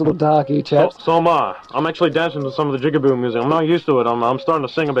gorgeous little darky chaps. So am I. I'm actually dancing to some of the jigaboo music. I'm not used to it. I'm starting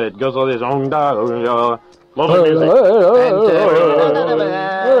to sing a bit. It goes all this lovely music.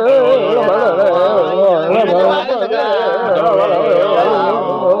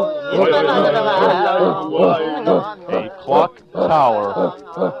 A clock tower.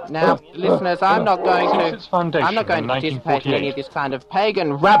 Now, listeners, I'm not going to participate in any of this kind of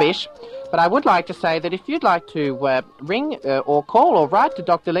pagan rubbish, but I would like to say that if you'd like to ring or call or write to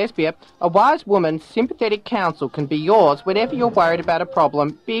Dr. Lesbia, a wise woman's sympathetic counsel can be yours whenever you're worried about a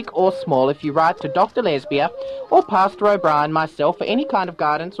problem, big or small, if you write to Dr. Lesbia or Pastor O'Brien, myself, for any kind of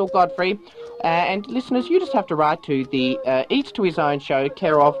guidance, or Godfrey. And listeners, you just have to write to the Each to His Own show,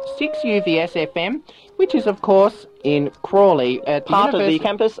 care of 6 UVS FM, which is, of course, in Crawley at Part of the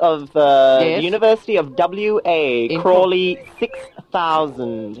campus of the University of WA, Crawley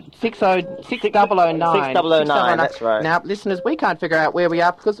 6009. 6009, that's right. Now, listeners, we can't figure out where we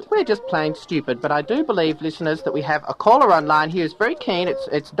are because we're just plain stupid, but I do believe, listeners, that we have a caller online here who's very keen.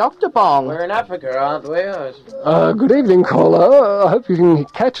 It's Dr. Bong. We're in Africa, aren't we? Good evening, caller. I hope you can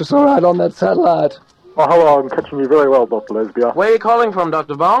catch us all right on that satellite. Oh, hello, I'm catching you very well, Dr. Lesbia. Where are you calling from,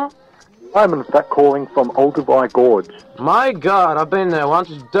 Dr. Bong? I'm in fact calling from Olduvai Gorge. My God, I've been there once.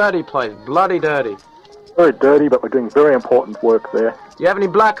 It's a dirty place, bloody dirty. Very dirty, but we're doing very important work there. Do you have any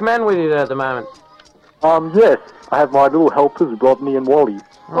black men with you there at the moment? Yes. I have my little helpers, Rodney and Wally.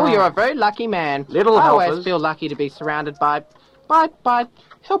 Oh, you're a very lucky man. Little I helpers. always feel lucky to be surrounded by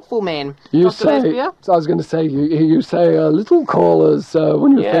helpful men. You Dr. say, Lesbia? I was going to say, you say little callers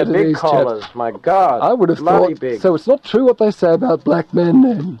when you refer to big these callers, chaps. my God. I would have Bloody thought, big. so it's not true what they say about black men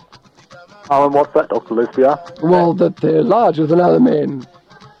then? And what's that, Dr. Lesbia? Well, that they're larger than other men.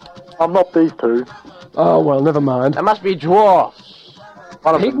 Not these two. Oh, well, never mind. There must be dwarfs.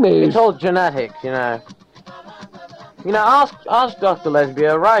 Pygmies. It's all genetic, you know. You know, ask Dr.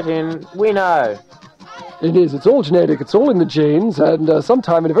 Lesbia, right in, we know. It is. It's all genetic. It's all in the genes, and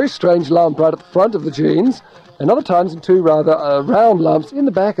sometime in a very strange lump right at the front of the genes, and other times in two rather round lumps in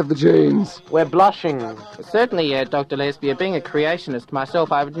the back of the genes. We're blushing. Certainly, Dr. Lesbia, being a creationist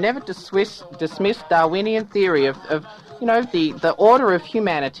myself, I would never dismiss Darwinian theory of you know, the order of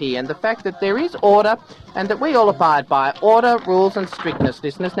humanity and the fact that there is order and that we all abide by order, rules and strictness,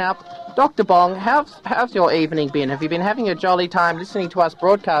 listeners. Now, Dr. Bong, how's your evening been? Have you been having a jolly time listening to us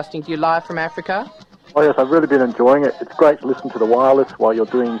broadcasting to you live from Africa? Oh, yes, I've really been enjoying it. It's great to listen to the wireless while you're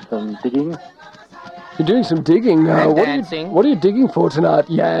doing some digging. You're doing some digging. Dancing. What are you digging for tonight?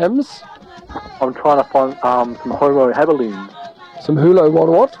 Yams? I'm trying to find some homo habilines. Some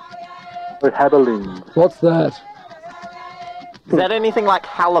what? Habilines. What's that? Is that anything like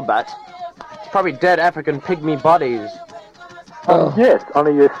halibut? Probably dead African pygmy bodies. Yes,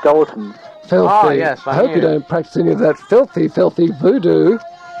 only your skeletons. Filthy. Oh, yes, I hope you don't practice any of that filthy voodoo.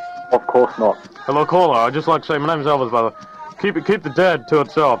 Of course not. Hello, caller. I'd just like to say my name's Elvis, by the way. Keep the dead to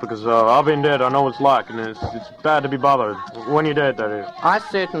itself, because I've been dead, I know what it's like, and it's bad to be bothered. When you're dead, that is. I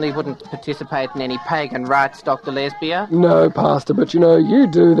certainly wouldn't participate in any pagan rites, Dr. Lesbia. No, Pastor, but you know, you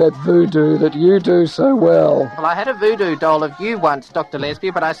do that voodoo that you do so well. Well, I had a voodoo doll of you once, Dr.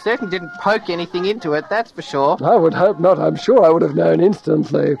 Lesbia, but I certainly didn't poke anything into it, that's for sure. I would hope not. I'm sure I would have known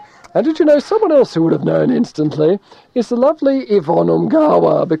instantly. And did you know someone else who would have known instantly is the lovely Yvonne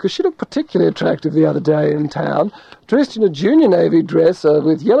Umgawa, because she looked particularly attractive the other day in town, dressed in a junior navy dress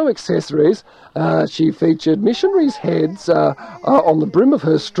with yellow accessories. She featured missionaries' heads on the brim of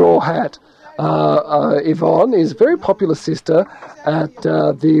her straw hat. Yvonne is a very popular sister at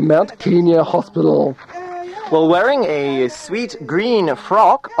the Mount Kenya Hospital. Well, wearing a sweet green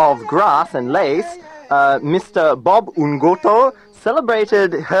frock of grass and lace, Mr. Bob Ungoto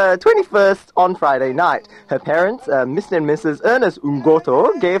celebrated her 21st on Friday night. Her parents, Mr. and Mrs. Ernest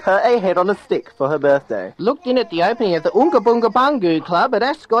Ungoto, gave her a head on a stick for her birthday. Looked in at the opening of the Unga Bunga Bungu Club at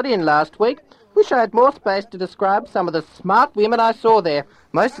Ascot Inn last week. Wish I had more space to describe some of the smart women I saw there.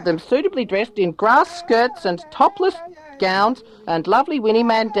 Most of them suitably dressed in grass skirts and topless gowns and lovely Winnie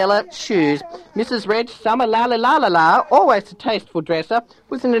Mandela shoes. Mrs. Reg Summer La La La La La, always a tasteful dresser,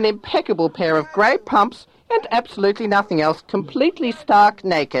 was in an impeccable pair of grey pumps and absolutely nothing else, completely stark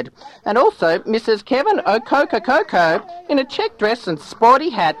naked. And also Mrs. Kevin Okokokoko in a check dress and sporty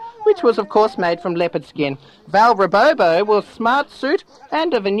hat, which was of course made from leopard skin. Val Rabobo wore a smart suit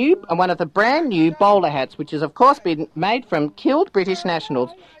and one of the brand new bowler hats, which has of course been made from killed British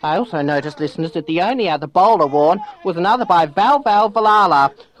nationals. I also noticed, listeners, that the only other bowler worn was another by Val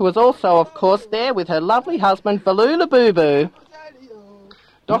Valala, who was also of course there with her lovely husband Valula Boo Boo.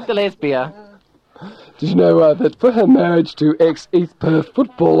 Dr. Lesbia. Did you know that for her marriage to ex-East Perth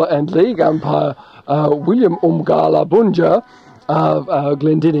footballer and league umpire William Umgala Bunja,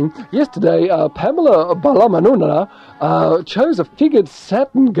 Glendinning, yesterday Pamela Balamanuna chose a figured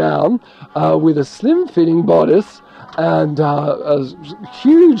satin gown with a slim-fitting bodice and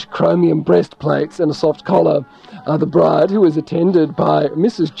huge chromium breastplates and a soft collar. The bride, who is attended by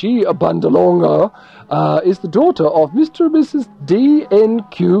Mrs. G. Abundalonga, is the daughter of Mr. and Mrs.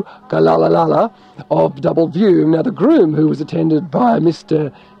 D.N.Q. Galalala of Double View. Now, the groom, who was attended by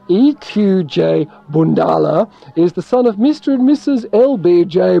Mr. E.Q.J. Bundala, is the son of Mr. and Mrs.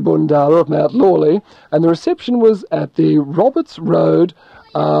 L.B.J. Bundala of Mount Lawley, and the reception was at the Roberts Road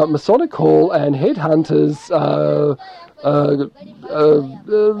Masonic Hall and Headhunters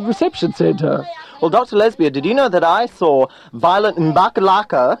reception centre. Well, Dr. Lesbia, did you know that I saw Violet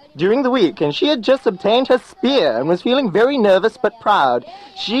Mbakalaka during the week, and she had just obtained her spear and was feeling very nervous but proud.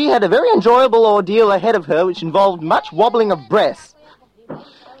 She had a very enjoyable ordeal ahead of her, which involved much wobbling of breasts.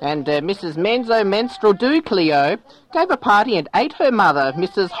 And Mrs. Menzo Menstrual Cleo gave a party and ate her mother,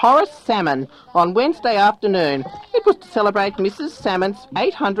 Mrs. Horace Salmon, on Wednesday afternoon. It was to celebrate Mrs. Salmon's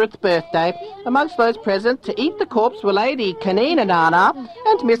 800th birthday. Amongst those present to eat the corpse were Lady Kanina Nana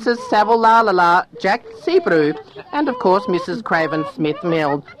and Mrs. Savolalala Jack Sebrew, and of course Mrs. Craven Smith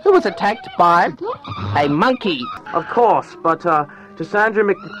Mill, who was attacked by a monkey. Of course, but to Sandra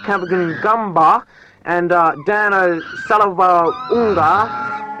McCavigan Gumba and Dano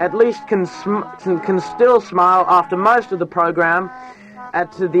Salawa at least can still smile after most of the programme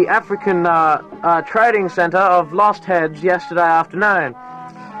at the African Trading Centre of Lost Heads yesterday afternoon.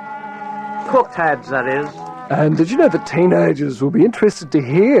 Cooked heads, that is. And did you know that teenagers will be interested to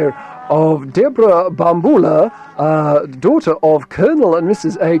hear of Deborah Bambula, daughter of Colonel and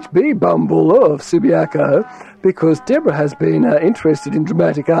Mrs. H.B. Bambula of Subiaco, because Deborah has been interested in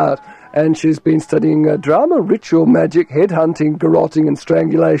dramatic art, and she's been studying drama, ritual, magic, headhunting, garroting and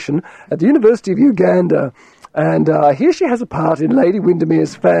strangulation at the University of Uganda. And here she has a part in Lady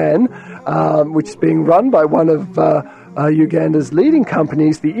Windermere's Fan, which is being run by one of Uganda's leading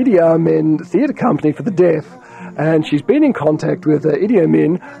companies, the Idi Amin Theatre Company for the Deaf. And she's been in contact with Idi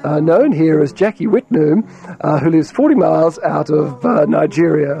Amin, known here as Jackie Whitnum, who lives 40 miles out of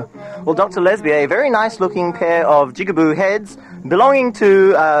Nigeria. Well, Dr. Lesbia, a very nice-looking pair of jigaboo heads belonging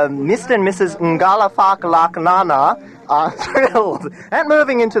to Mr. and Mrs. Ngala Fakalakanana are thrilled and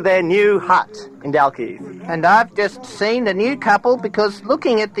moving into their new hut in Dalkeith. And I've just seen the new couple because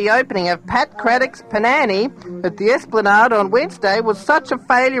looking at the opening of Pat Craddock's Panani at the Esplanade on Wednesday was such a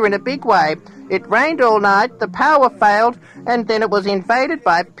failure in a big way. It rained all night, the power failed, and then it was invaded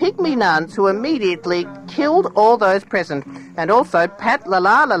by pygmy nuns who immediately killed all those present. And also Pat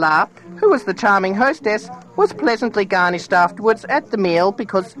La, who was the charming hostess, was pleasantly garnished afterwards at the meal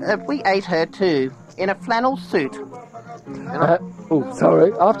because we ate her too, in a flannel suit.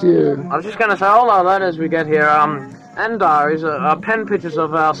 Sorry, after you. I was just going to say, all our letters we get here, and diaries are pen pictures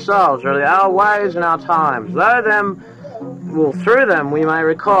of ourselves, really, our ways and our times. Through them we may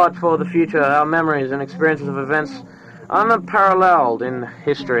record for the future our memories and experiences of events unparalleled in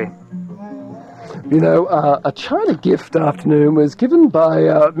history. You know, a China gift afternoon was given by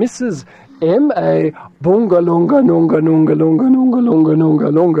Mrs. M.A. Bunga Lunga Nunga Nunga Lunga Nunga Lunga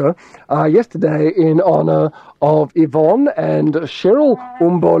Nunga Lunga yesterday in honour of Yvonne and Cheryl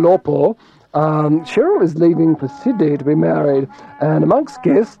Umbolopo. Cheryl is leaving for Sydney to be married, and amongst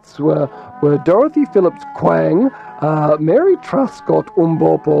guests were Dorothy Phillips Quang, Mary Truscott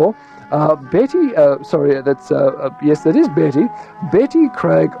Umbopo, Betty, yes, that is Betty, Betty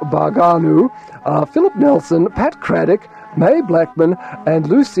Craig Barganu, Philip Nelson, Pat Craddock, May Blackman, and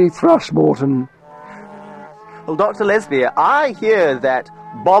Lucy Thrushmorton. Well, Dr. Lesbia, I hear that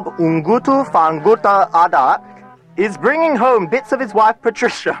Bob Ungutu Fanguta Ada is bringing home bits of his wife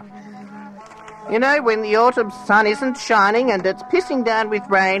Patricia. You know, when the autumn sun isn't shining and it's pissing down with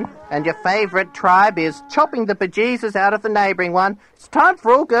rain, and your favourite tribe is chopping the bejesus out of the neighbouring one, it's time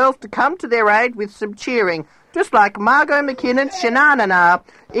for all girls to come to their aid with some cheering, just like Margot McKinnon Shananana,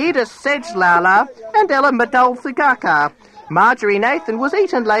 Edith Sedgelala, and Ella Madolthigaka. Marjorie Nathan was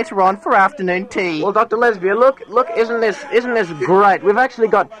eaten later on for afternoon tea. Well, Dr. Lesbia, look, isn't this great? We've actually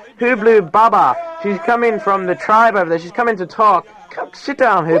got Hublu Baba. She's come in from the tribe over there. She's come in to talk. Come, sit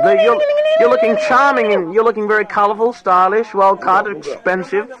down, Hublu. You're looking charming and you're looking very colourful, stylish, well cut,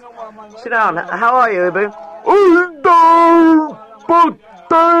 expensive. Sit down. How are you, Hublu? Well,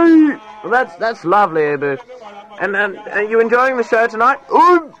 that's lovely, Hublu. And are you enjoying the show tonight?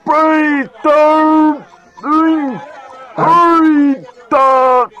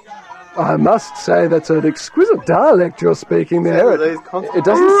 I must say that's an exquisite dialect you're speaking there. It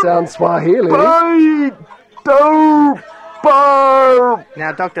doesn't sound Swahili.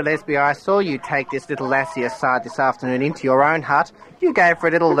 Now, Dr. Lesbia, I saw you take this little lassie aside this afternoon into your own hut. You gave her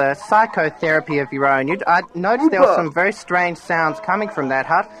a little psychotherapy of your own. I noticed there were some very strange sounds coming from that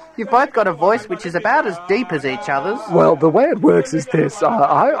hut. You've both got a voice which is about as deep as each other's. Well, the way it works is this.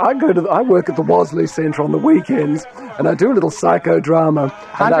 I work at the Wasley Centre on the weekends, and I do a little psychodrama.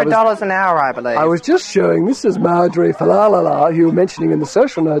 $100 an hour, I believe. I was just showing Mrs. Marjorie Falalala, who you were mentioning in the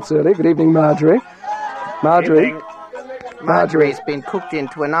social notes earlier. Good evening, Marjorie. Marjorie's been cooked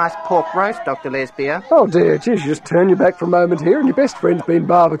into a nice pork roast, Dr. Lesbia. Oh dear, geez, you just turn your back for a moment here and your best friend's been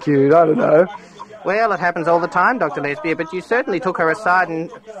barbecued, I don't know. Well, it happens all the time, Dr. Lesbia, but you certainly took her aside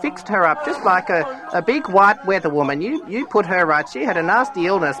and fixed her up just like a big white weather woman. You put her right. She had a nasty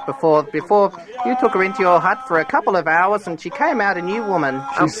illness before you took her into your hut for a couple of hours and she came out a new woman.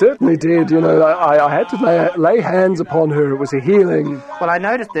 She certainly did. You know, I had to lay hands upon her. It was a healing. Well, I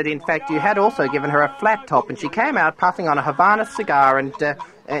noticed that, in fact, you had also given her a flat top and she came out puffing on a Havana cigar and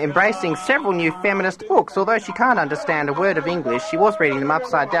embracing several new feminist books. Although she can't understand a word of English, she was reading them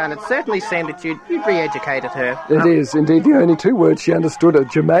upside down. It certainly seemed that you'd re-educated her. It is, indeed, the only two words she understood are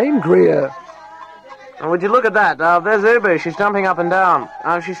Jermaine Greer. Would you look at that? There's Ubu. She's jumping up and down.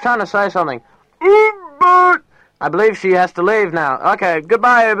 She's trying to say something. Ubu! I believe she has to leave now. Okay,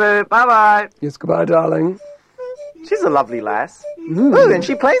 goodbye, Ubu. Bye-bye. Yes, goodbye, darling. She's a lovely lass. Oh, and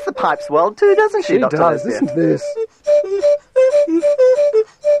she plays the pipes well too, doesn't she, Dr. does. Lesbia? Listen to this.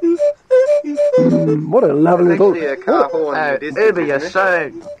 What a lovely little... Ubu, you're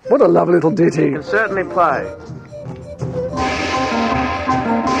so... What a lovely little ditty. You can certainly play.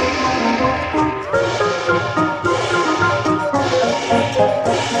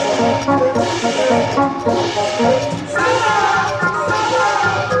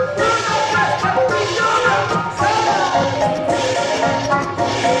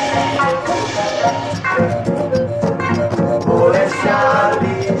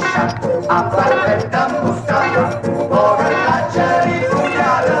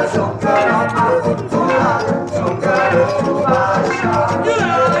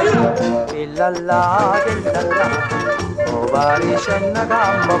 Dillalla, o variscenna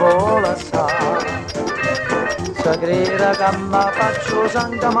gamma vola sa, sagrera gamma faccio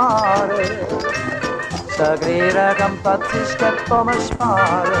sangamare, sagrera gampazzisca e poi mi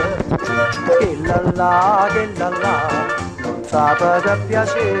spare, dillalla, non sape da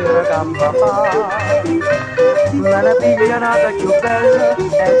piacere gamma fa, me ne piglia nata più bella,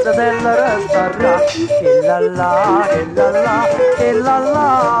 e se della resterà, dillalla,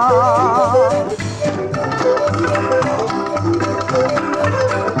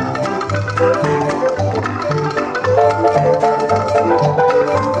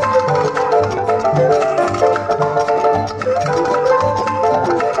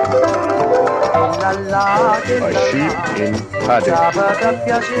 A sheep in paddock.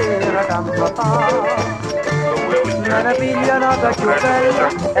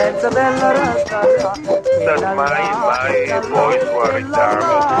 That my voice were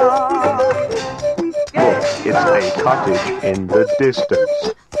retirement. It's a cottage in the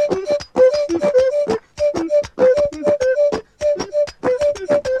distance.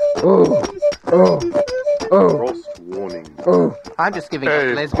 Frost warning. I'm just giving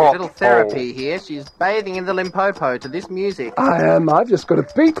Lesbia a little therapy here. She's bathing in the Limpopo to this music. I am. I've just got to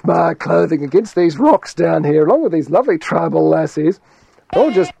beat my clothing against these rocks down here, along with these lovely tribal lassies.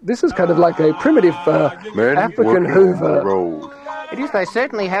 This is kind of like a primitive African Hoover. It is. They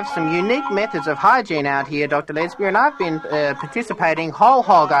certainly have some unique methods of hygiene out here, Dr. Lesbia, and I've been participating whole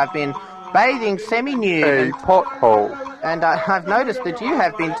hog. I've been bathing semi-nude. Pothole. And I've noticed that you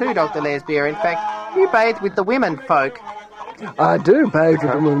have been too, Dr. Lesbia. In fact, you bathe with the women folk. I do bathe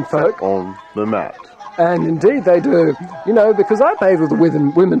with the women folk. On the mat. And indeed they do. You know, because I bathe with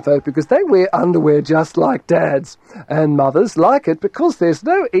the women folk because they wear underwear just like dads. And mothers like it because there's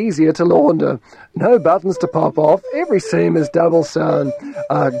no easier to launder. No buttons to pop off. Every seam is double sewn.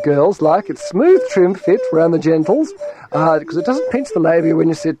 Girls like it smooth, trim fit around the genitals because it doesn't pinch the labia when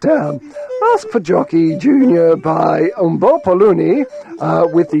you sit down. Ask for Jockey Junior by Umbopoluni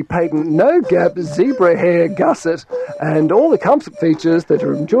with the patent no-gap zebra hair gusset and all the comfort features that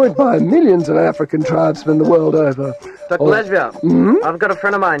are enjoyed by millions of African tribesmen the world over. Dr. Lesbia, I've got a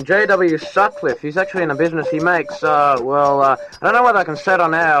friend of mine, J.W. Sutcliffe. He's actually in a business. He makes, I don't know whether I can say it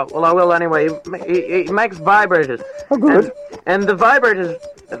on air. Well, I will anyway. He makes vibrators. Oh, good. And the vibrators,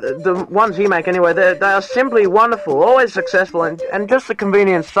 the ones he makes anyway, they are simply wonderful, always successful, and just the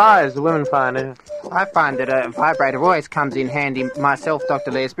convenient size the women find it. I find that a vibrator always comes in handy myself,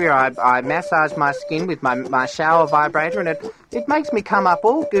 Dr. Lesbia. I massage my skin with my shower vibrator, and it makes me come up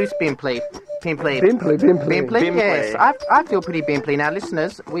all goose pimply. Pimply, yes. I feel pretty bimply. Now,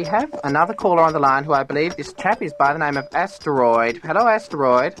 listeners, we have another caller on the line who I believe this chap is by the name of Asteroid. Hello,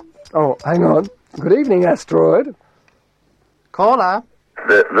 Asteroid. Oh, hang on. Good evening, Asteroid. Caller.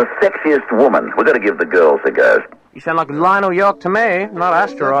 The sexiest woman. We've got to give the girls a go. You sound like Lionel York to me, not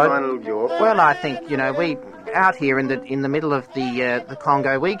Asteroid. Lionel York. Well, I think, we out here in the middle of the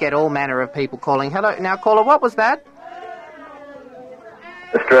Congo, we get all manner of people calling. Hello. Now, caller, what was that?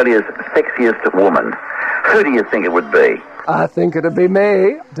 Australia's sexiest woman. Who do you think it would be? I think it'd be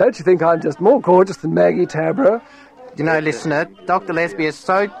me. Don't you think I'm just more gorgeous than Maggie Tabra? You know, listener, Dr. Lesbia is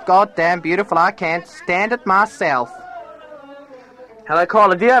so goddamn beautiful I can't stand it myself. Hello,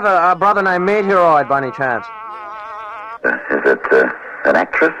 caller. Do you have a brother named Meteoroid by any chance? Is it an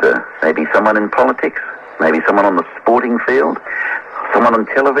actress? Maybe someone in politics? Maybe someone on the sporting field? Someone on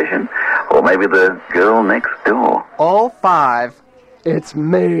television? Or maybe the girl next door? All 5. It's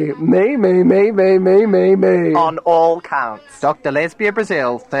me. Me. On all counts. Dr. Lesbia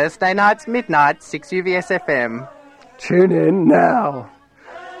Brazil, Thursday nights, midnight, 6 UVS FM. Tune in now.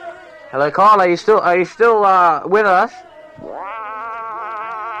 Hello, caller. Are you still with us?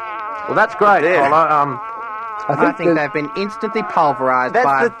 Well, that's great, caller. I think they've been instantly pulverised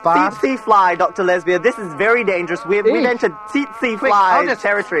by That's the tsetse fly, Dr. Lesbia. This is very dangerous. We've entered tsetse fly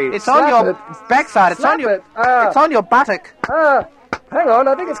territory. It's on your backside. It's on your. It's on your buttock. Hang on,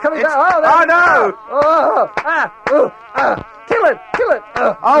 I think it's coming down. Kill it!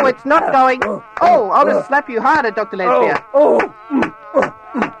 Oh, it's not going. I'll just slap you harder, Dr. Lesbia.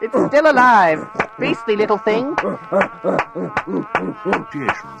 It's still alive. Beastly little thing.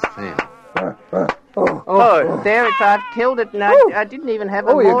 There it's. I've killed it, and I didn't even have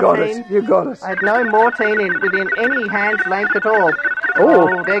a mortine. You got it. I had no mortine within any hand's length at all.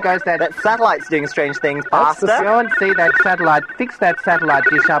 Oh, there goes that. That satellite's doing strange things, Pastor. Go and see that satellite. Fix that satellite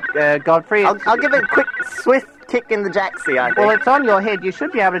dish up, Godfrey. I'll give it a quick, swift kick in the jacksie, I think. Well, it's on your head. You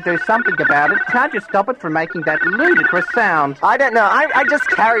should be able to do something about it. Can't you stop it from making that ludicrous sound? I don't know. I just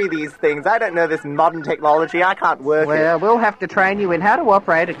carry these things. I don't know this modern technology. I can't work it. Well, we'll have to train you in how to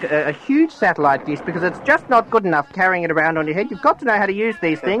operate a huge satellite dish, because it's just not good enough carrying it around on your head. You've got to know how to use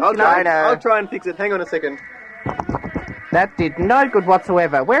these things. I'll try and fix it. Hang on a second. That did no good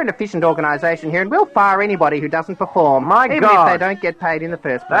whatsoever. We're an efficient organisation here, and we'll fire anybody who doesn't perform. Even God. if they don't get paid in the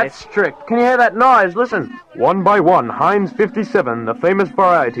first place. That's strict. Can you hear that noise? Listen. One by one, Heinz 57, the famous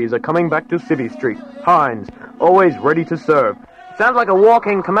varieties, are coming back to City Street. Heinz, always ready to serve. Sounds like a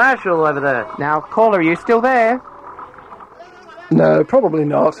walking commercial over there. Now, caller, are you still there? No, probably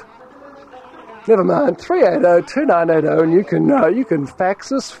not. Never mind. 380-2980, and you can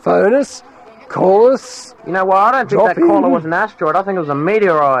fax us, phone us, call us. You know what? I don't think that caller was an asteroid. I think it was a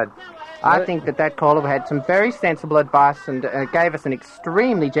meteoroid. I think that caller had some very sensible advice and gave us an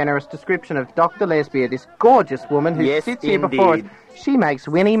extremely generous description of Dr. Lesbia, this gorgeous woman who sits here before us. She makes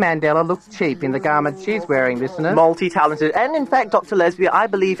Winnie Mandela look cheap in the garments she's wearing, listeners. Multi-talented. And in fact, Dr. Lesbia, I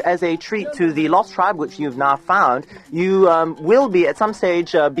believe as a treat to the lost tribe, which you've now found, you will be at some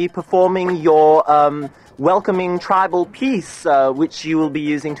stage be performing your welcoming tribal piece, which you will be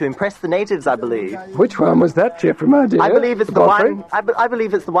using to impress the natives, I believe. Which one was that, Jeffrey, my dear? I believe it's the one. I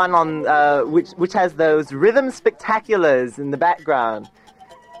believe it's the one on which has those rhythm spectaculars in the background.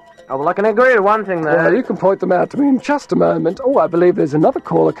 Oh, well, I can agree to one thing there. Well, you can point them out to me in just a moment. Oh, I believe there's another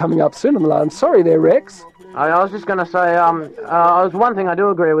caller coming up soon on the line. Sorry there, Rex. I was just going to say, there's one thing I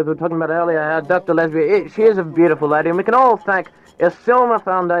do agree with. We were talking about earlier, Dr. Lesbia. She is a beautiful lady, and we can all thank Ilsilma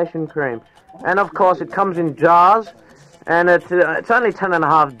Foundation Cream. And, of course, it comes in jars, and it's only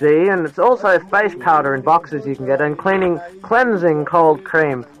 10.5D, and it's also face powder in boxes you can get, and cleansing cold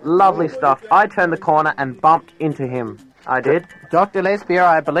cream. Lovely stuff. I turned the corner and bumped into him. I did. Dr. Lesbia,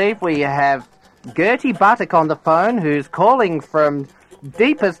 I believe we have Gertie Buttock on the phone, who's calling from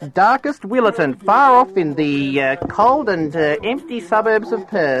deepest, darkest Willerton, far off in the cold and empty suburbs of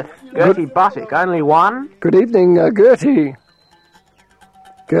Perth. Gertie Buttock, only one? Good evening, Gertie.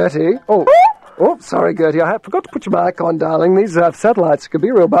 Gertie? Oh, sorry, Gertie. I forgot to put your mic on, darling. These satellites could be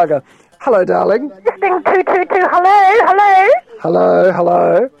a real bugger. Hello, darling. Listening 222.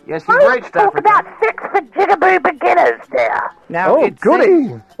 Hello. Yes, you've reached talk about sex for jigaboo beginners there. Now,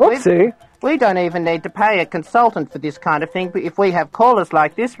 goody. Oopsie. We don't even need to pay a consultant for this kind of thing if we have callers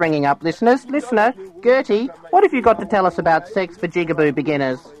like this ringing up listeners. Listener, Gertie, what have you got to tell us about sex for jigaboo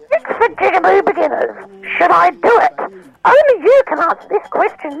beginners? Sex for jigaboo beginners. Should I do it? Only you can answer this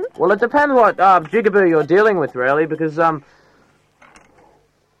question. Well, it depends what jigaboo you're dealing with, really, because they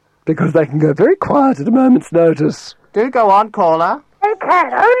can go very quiet at a moment's notice. Do go on, caller. They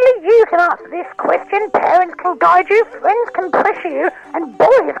can. Only you can answer this question. Parents can guide you, friends can pressure you, and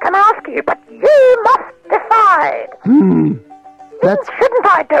boys can ask you, but you must decide. Shouldn't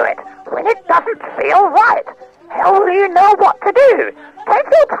I do it when it doesn't feel right? How will you know what to do? Take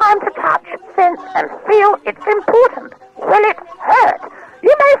your time to touch, sense, and feel it's important. Will it hurt?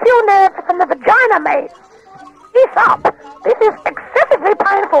 You may feel nerves from the vagina, mate. Ease up. This is excessively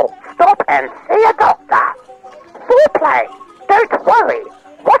painful. Stop and see a doctor. Foreplay. Don't worry.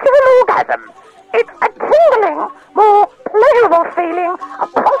 What is an orgasm? It's a tingling, more pleasurable feeling, a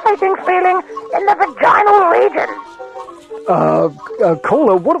pulsating feeling in the vaginal region.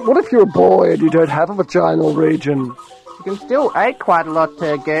 Caller, what if you're a boy and you don't have a vaginal region? You can still eat quite a lot,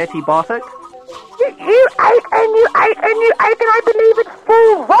 Gertie Bottock. You ate and you ate and you ate, and I believe it's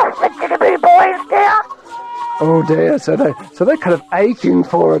full rough for Jigaboo boys, dear. Oh dear, so they're kind of aching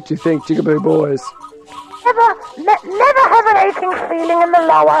for it, you think, Jigaboo boys? Never have an aching feeling in the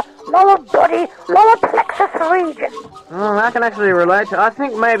lower body, lower plexus region. I can actually relate to. I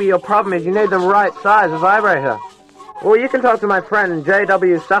think maybe your problem is you need the right size of vibrator. Well, you can talk to my friend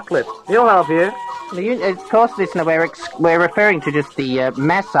J.W. Sutcliffe. He'll help you. Of course, listener, we're referring to just the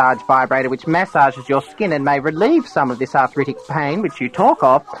massage vibrator, which massages your skin and may relieve some of this arthritic pain which you talk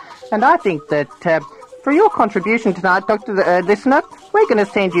of. And I think that for your contribution tonight, Dr. Listener, we're going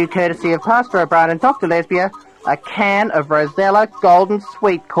to send you, courtesy of Pastor O'Brien and Dr. Lesbia, a can of Rosella Golden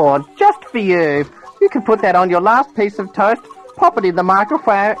Sweet Corn, just for you. You can put that on your last piece of toast, pop it in the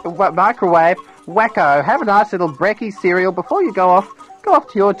microwave, wacko. Have a nice little brekkie cereal before you go off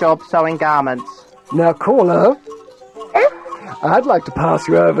to your job sewing garments. Now, caller, I'd like to pass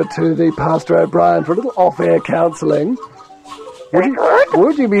you over to the Pastor O'Brien for a little off-air counselling.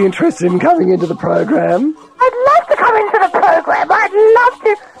 Would you be interested in coming into the program? I'd love to come into the program. I'd love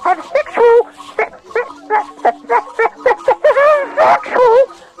to have sexual.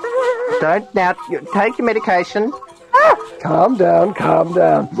 Don't now take your medication. Calm down.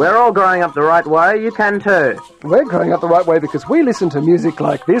 We're all growing up the right way. You can too. We're growing up the right way because we listen to music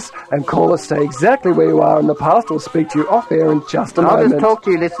like this, and callers stay exactly where you are in the past. We'll speak to you off-air in just a moment. I'll just talk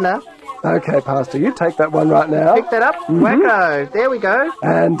to you, listener. Okay, Pastor, you take that one right now. Pick that up. Wacko. There we go.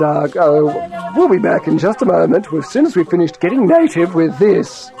 And we'll be back in just a moment as soon as we've finished getting native with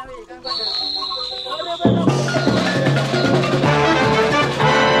this.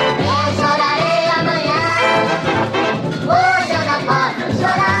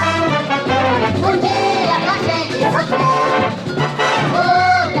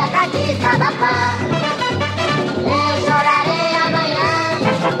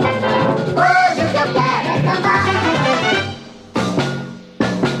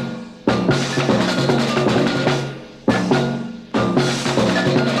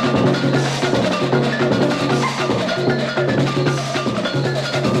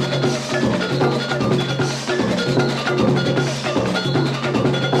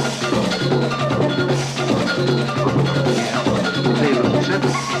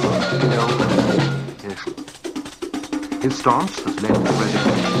 His stance has led to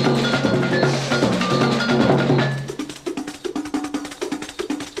resignation.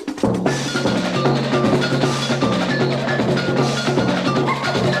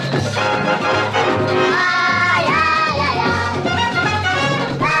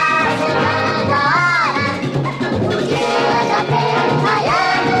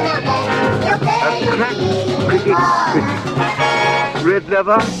 Red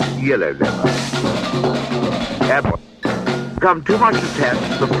leather, yellow leather. Apple. Become too much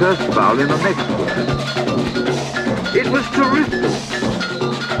attached to the first vowel in the next word. It was terrific.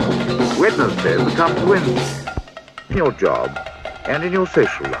 Wednesday becomes Wednesday. In your job and in your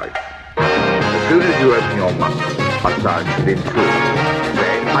social life. As soon as you open your mouth, a sign has been true.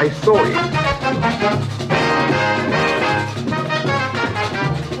 Say, I saw it.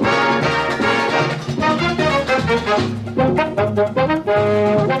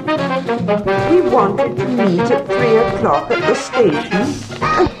 We wanted to meet at 3 o'clock at the station.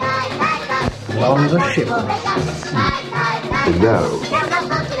 On the ship. No.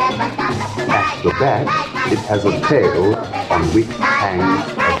 At the back, it has a tail on which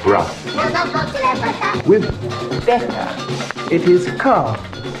hangs a brush. With Better. It is calm.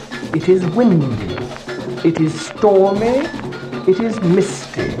 It is windy. It is stormy. It is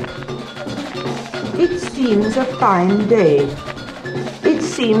misty. It seems a fine day. It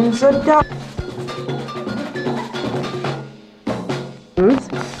seems a dark...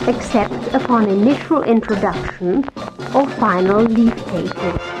 except upon initial introduction or final leaf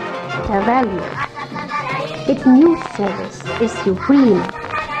taking. Their value. Its news service is supreme.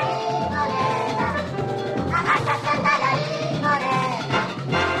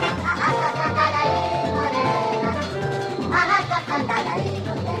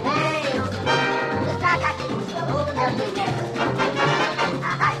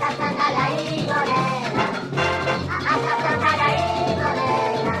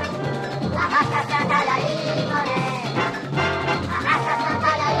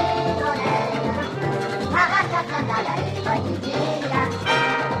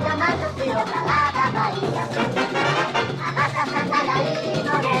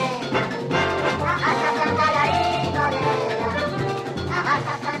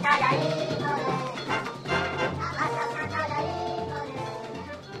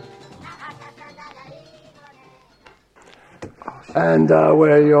 and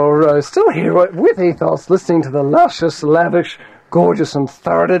where you're still here with Ethos, listening to the luscious, lavish, gorgeous and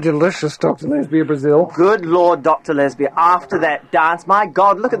thoroughly delicious Dr. Lesbia Brazil. Good Lord, Dr. Lesbia, after that dance, my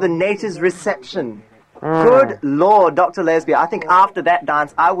God, look at the natives' reception. Good Lord, Dr. Lesbia, I think after that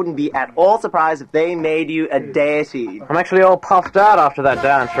dance, I wouldn't be at all surprised if they made you a deity. I'm actually all puffed out after that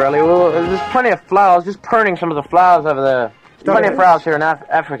dance, really. Well, there's plenty of flowers, just pruning some of the flowers over there. Plenty of flowers here in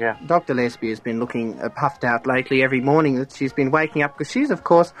Africa. Dr. Lesbia has been looking puffed out lately every morning that she's been waking up, because she's, of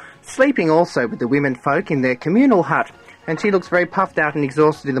course, sleeping also with the women folk in their communal hut. And she looks very puffed out and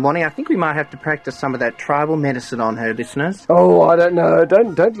exhausted in the morning. I think we might have to practice some of that tribal medicine on her, listeners. Oh, I don't know.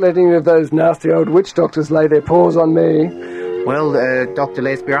 Don't let any of those nasty old witch doctors lay their paws on me. Well, Dr.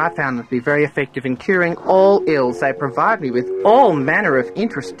 Lesbia, I found them to be very effective in curing all ills. They provide me with all manner of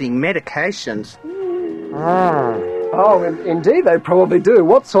interesting medications. Oh, indeed they probably do.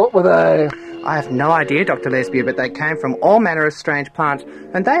 What sort were they? I have no idea, Dr. Lesbia, but they came from all manner of strange plants,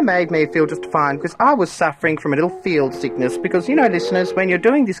 and they made me feel just fine, because I was suffering from a little field sickness, because, you know, listeners, when you're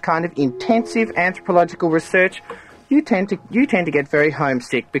doing this kind of intensive anthropological research, you tend to get very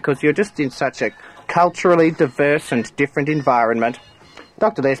homesick, because you're just in such a culturally diverse and different environment.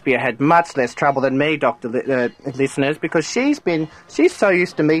 Dr. Lesbia had much less trouble than me, listeners, because she's so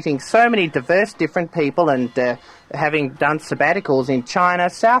used to meeting so many diverse different people and having done sabbaticals in China,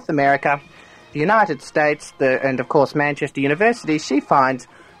 South America, the United States, and of course Manchester University. She finds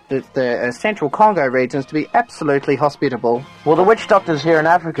the Central Congo regions to be absolutely hospitable. Well, the witch doctors here in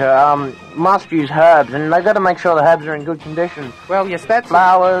Africa must use herbs, and they've got to make sure the herbs are in good condition. Well, yes, that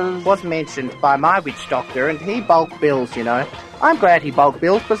flowers was mentioned by my witch doctor, and he bulk bills, you know. I'm glad he bulk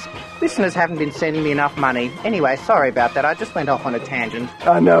bills, because listeners haven't been sending me enough money. Anyway, sorry about that. I just went off on a tangent.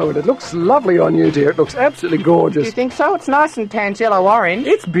 I know, and it looks lovely on you, dear. It looks absolutely gorgeous. Do you think so? It's nice and tangelo orange.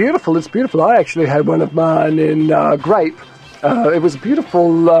 It's beautiful. It's beautiful. I actually had one of mine in grape. It was a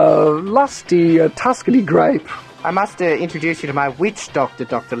beautiful, lusty Tuscany grape. I must introduce you to my witch doctor,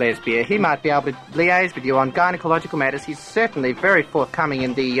 Dr. Lesbia. He might be able to liaise with you on gynecological matters. He's certainly very forthcoming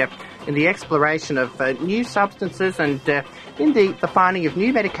in the exploration of new substances and in the finding of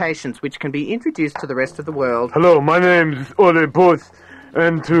new medications which can be introduced to the rest of the world. Hello, my name's Ole Both,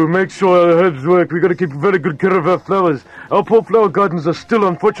 and to make sure our herbs work, we've got to keep very good care of our flowers. Our poor flower gardens are still,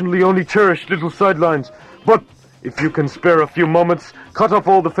 unfortunately, only cherished little sidelines. But if you can spare a few moments, cut off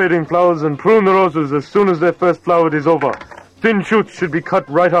all the fading flowers and prune the roses as soon as their first flower is over. Thin shoots should be cut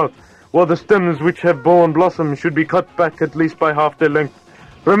right out, while the stems which have borne blossoms should be cut back at least by half their length.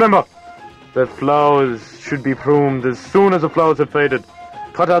 Remember that flowers should be pruned as soon as the flowers have faded.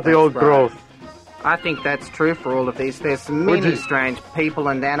 Cut out the old growth. I think that's true for all of these. There's many strange people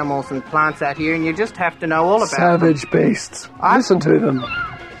and animals and plants out here, and you just have to know all about savage them. Beasts. Listen to them.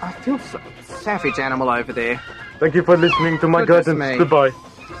 I feel savage animal over there. Thank you for listening to my guidance. Goodbye.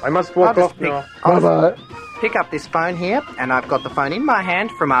 I must walk off now. Bye-bye. Pick up this phone here, and I've got the phone in my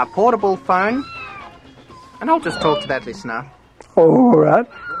hand from our portable phone, and I'll just talk to that listener. All right.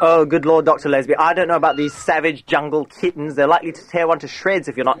 Oh, good Lord, Dr. Lesbia, I don't know about these savage jungle kittens. They're likely to tear one to shreds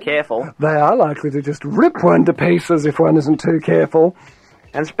if you're not careful. They are likely to just rip one to pieces if one isn't too careful.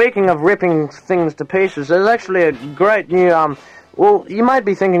 And speaking of ripping things to pieces, there's actually a great new, well, you might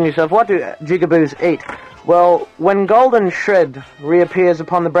be thinking to yourself, what do jigaboos eat? Well, when golden shred reappears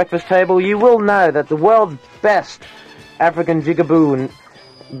upon the breakfast table, you will know that the world's best African jigaboo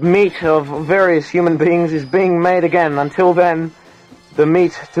meat of various human beings is being made again. Until then, the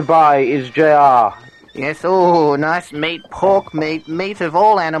meat to buy is JR. Yes, oh, nice meat, pork meat, meat of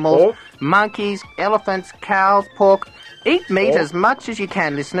all animals, monkeys, elephants, cows, pork. Eat meat as much as you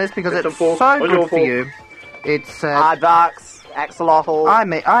can, listeners, because it's so good for you. It's aardvarks, axolotl.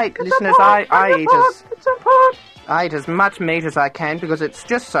 I eat as much meat as I can because it's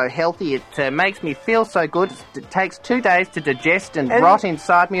just so healthy. It makes me feel so good. It takes 2 days to digest and rot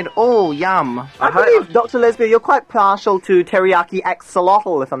inside me, and yum. I believe, Dr. Lesbia, you're quite partial to teriyaki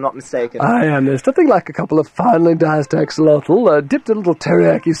axolotl, if I'm not mistaken. I am. There's nothing like a couple of finely diced axolotl, dipped in a little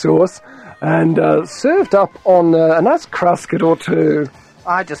teriyaki sauce, and served up on a nice crusket or two.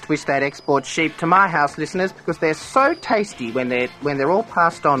 I just wish they'd export sheep to my house, listeners, because they're so tasty when they're all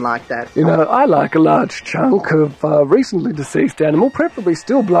passed on like that. You know, I like a large chunk of recently deceased animal, preferably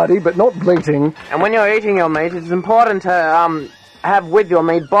still bloody but not bleating. And when you're eating your meat, it's important to have with your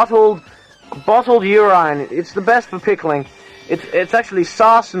meat bottled urine. It's the best for pickling. It's actually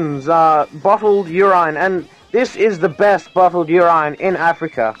Sarson's bottled urine, and This is the best bottled urine in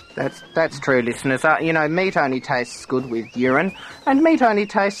Africa. That's true, listeners. Meat only tastes good with urine, and meat only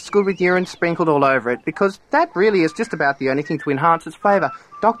tastes good with urine sprinkled all over it, because that really is just about the only thing to enhance its flavour.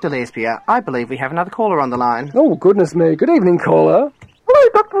 Dr. Lesbia, I believe we have another caller on the line. Oh, goodness me. Good evening, caller. Hello,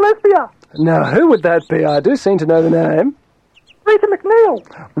 Dr. Lesbia. Now, who would that be? I do seem to know the name. Rita McNeil.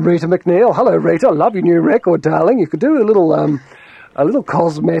 Rita McNeil. Hello, Rita. I love your new record, darling. You could do a little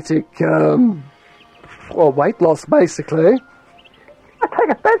cosmetic, weight loss, basically. I take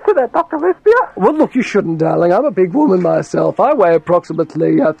offence to that, Dr. Lesbia. Well, look, you shouldn't, darling. I'm a big woman myself. I weigh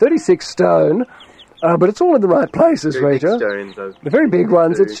approximately 36 stone, but it's all in the right places, very Rita. Big stones, though. The very big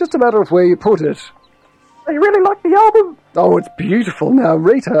ones. It's just a matter of where you put it. You really like the album? Oh, it's beautiful. Now,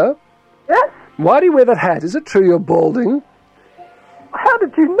 Rita. Yes? Why do you wear that hat? Is it true you're balding? How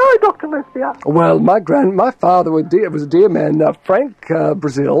did you know, Dr. Lesbia? Well, my father was a dear man, Frank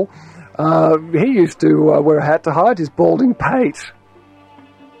Brazil. He used to wear a hat to hide his balding pate.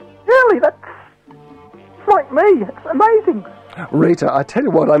 Really? That's like me. It's amazing. Rita, I tell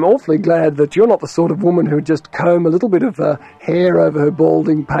you what, I'm awfully glad that you're not the sort of woman who'd just comb a little bit of hair over her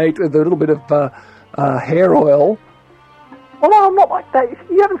balding pate with a little bit of hair oil. Well, no, I'm not like that.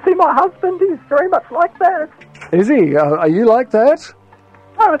 You haven't seen my husband. He's very much like that. Is he? Are you like that?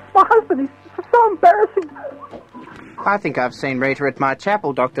 No, it's my husband. He's so embarrassing. I think I've seen Rita at my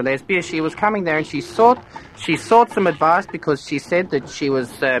chapel, Dr. Lesbia. She was coming there and she sought some advice because she said that she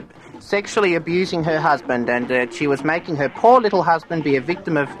was sexually abusing her husband and she was making her poor little husband be a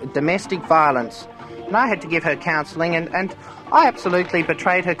victim of domestic violence. And I had to give her counselling and I absolutely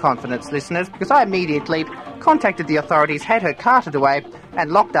betrayed her confidence, listeners, because I immediately contacted the authorities, had her carted away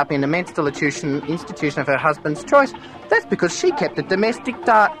and locked up in a mental institution of her husband's choice. That's because she kept a domestic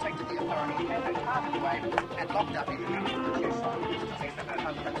That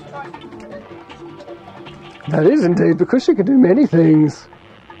is indeed, because she can do many things.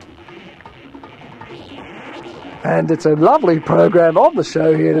 And it's a lovely program on the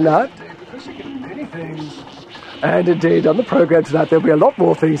show here tonight. Because she can do many things. And indeed, on the program tonight, there'll be a lot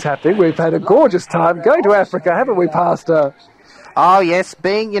more things happening. We've had a gorgeous time going to Africa, haven't we, Pastor? Oh, yes,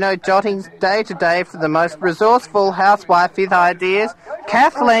 being, jotting day to day for the most resourceful housewife with ideas.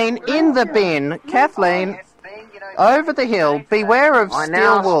 Kathleen in the bin. Kathleen, over the hill. Beware of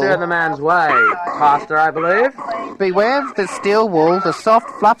steel wool. I now stir the man's way, Pastor, I believe. Beware of the steel wool. The soft,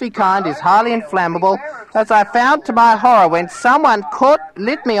 fluffy kind is highly inflammable, as I found to my horror when someone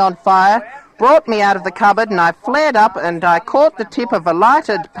lit me on fire, brought me out of the cupboard, and I flared up and I caught the tip of a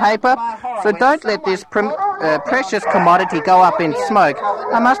lighted paper, so don't let this precious commodity go up in smoke.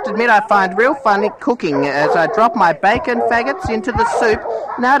 I must admit I find real fun cooking as I drop my bacon faggots into the soup.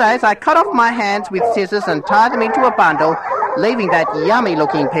 Nowadays I cut off my hands with scissors and tie them into a bundle, leaving that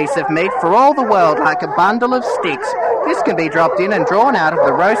yummy-looking piece of meat for all the world like a bundle of sticks. This can be dropped in and drawn out of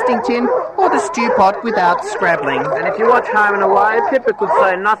the roasting tin or the stew pot without scrabbling. And if you watch Home and Away, Pippa could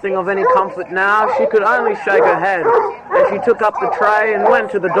say nothing of any comfort now. She could only shake her head as she took up the tray and went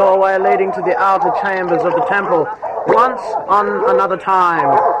to the doorway leading to the outer chambers of the temple. Once on another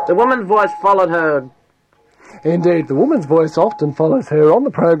time, the woman's voice followed her. Indeed, the woman's voice often follows her on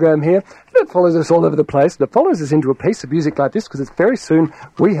the program here. It follows us all over the place, and it follows us into a piece of music like this, because it's very soon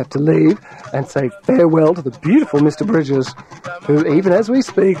we have to leave and say farewell to the beautiful Mr. Bridges, who, even as we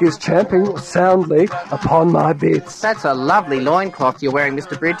speak, is champing soundly upon my bits. That's a lovely loincloth you're wearing,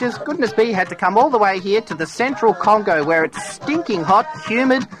 Mr. Bridges. Goodness me, you had to come all the way here to the central Congo, where it's stinking hot,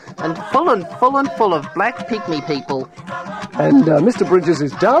 humid, and full of black pygmy people. And Mr. Bridges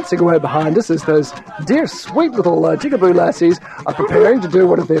is dancing away behind us as those dear, sweet little jigaboo lassies are preparing to do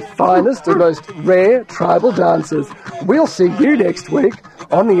one of their finest and most rare tribal dances. We'll see you next week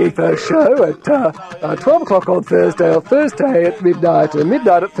on the ETHOS show at 12 o'clock on Thursday, or Thursday at midnight, or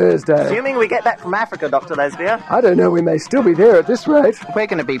midnight at Thursday. Assuming we get back from Africa, Dr. Lesbia. I don't know, we may still be there at this rate. We're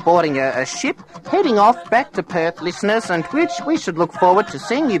going to be boarding a ship, heading off back to Perth, listeners, and which we should look forward to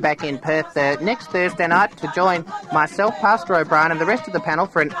seeing you back in Perth next Thursday night to join myself, Pastor O'Brien, and the rest of the panel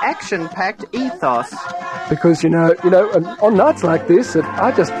for an action-packed ethos. Because, on nights like this,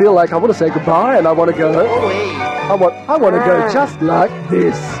 I just feel like I want to say goodbye and I want to go. I want to go just like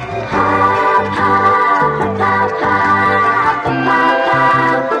this.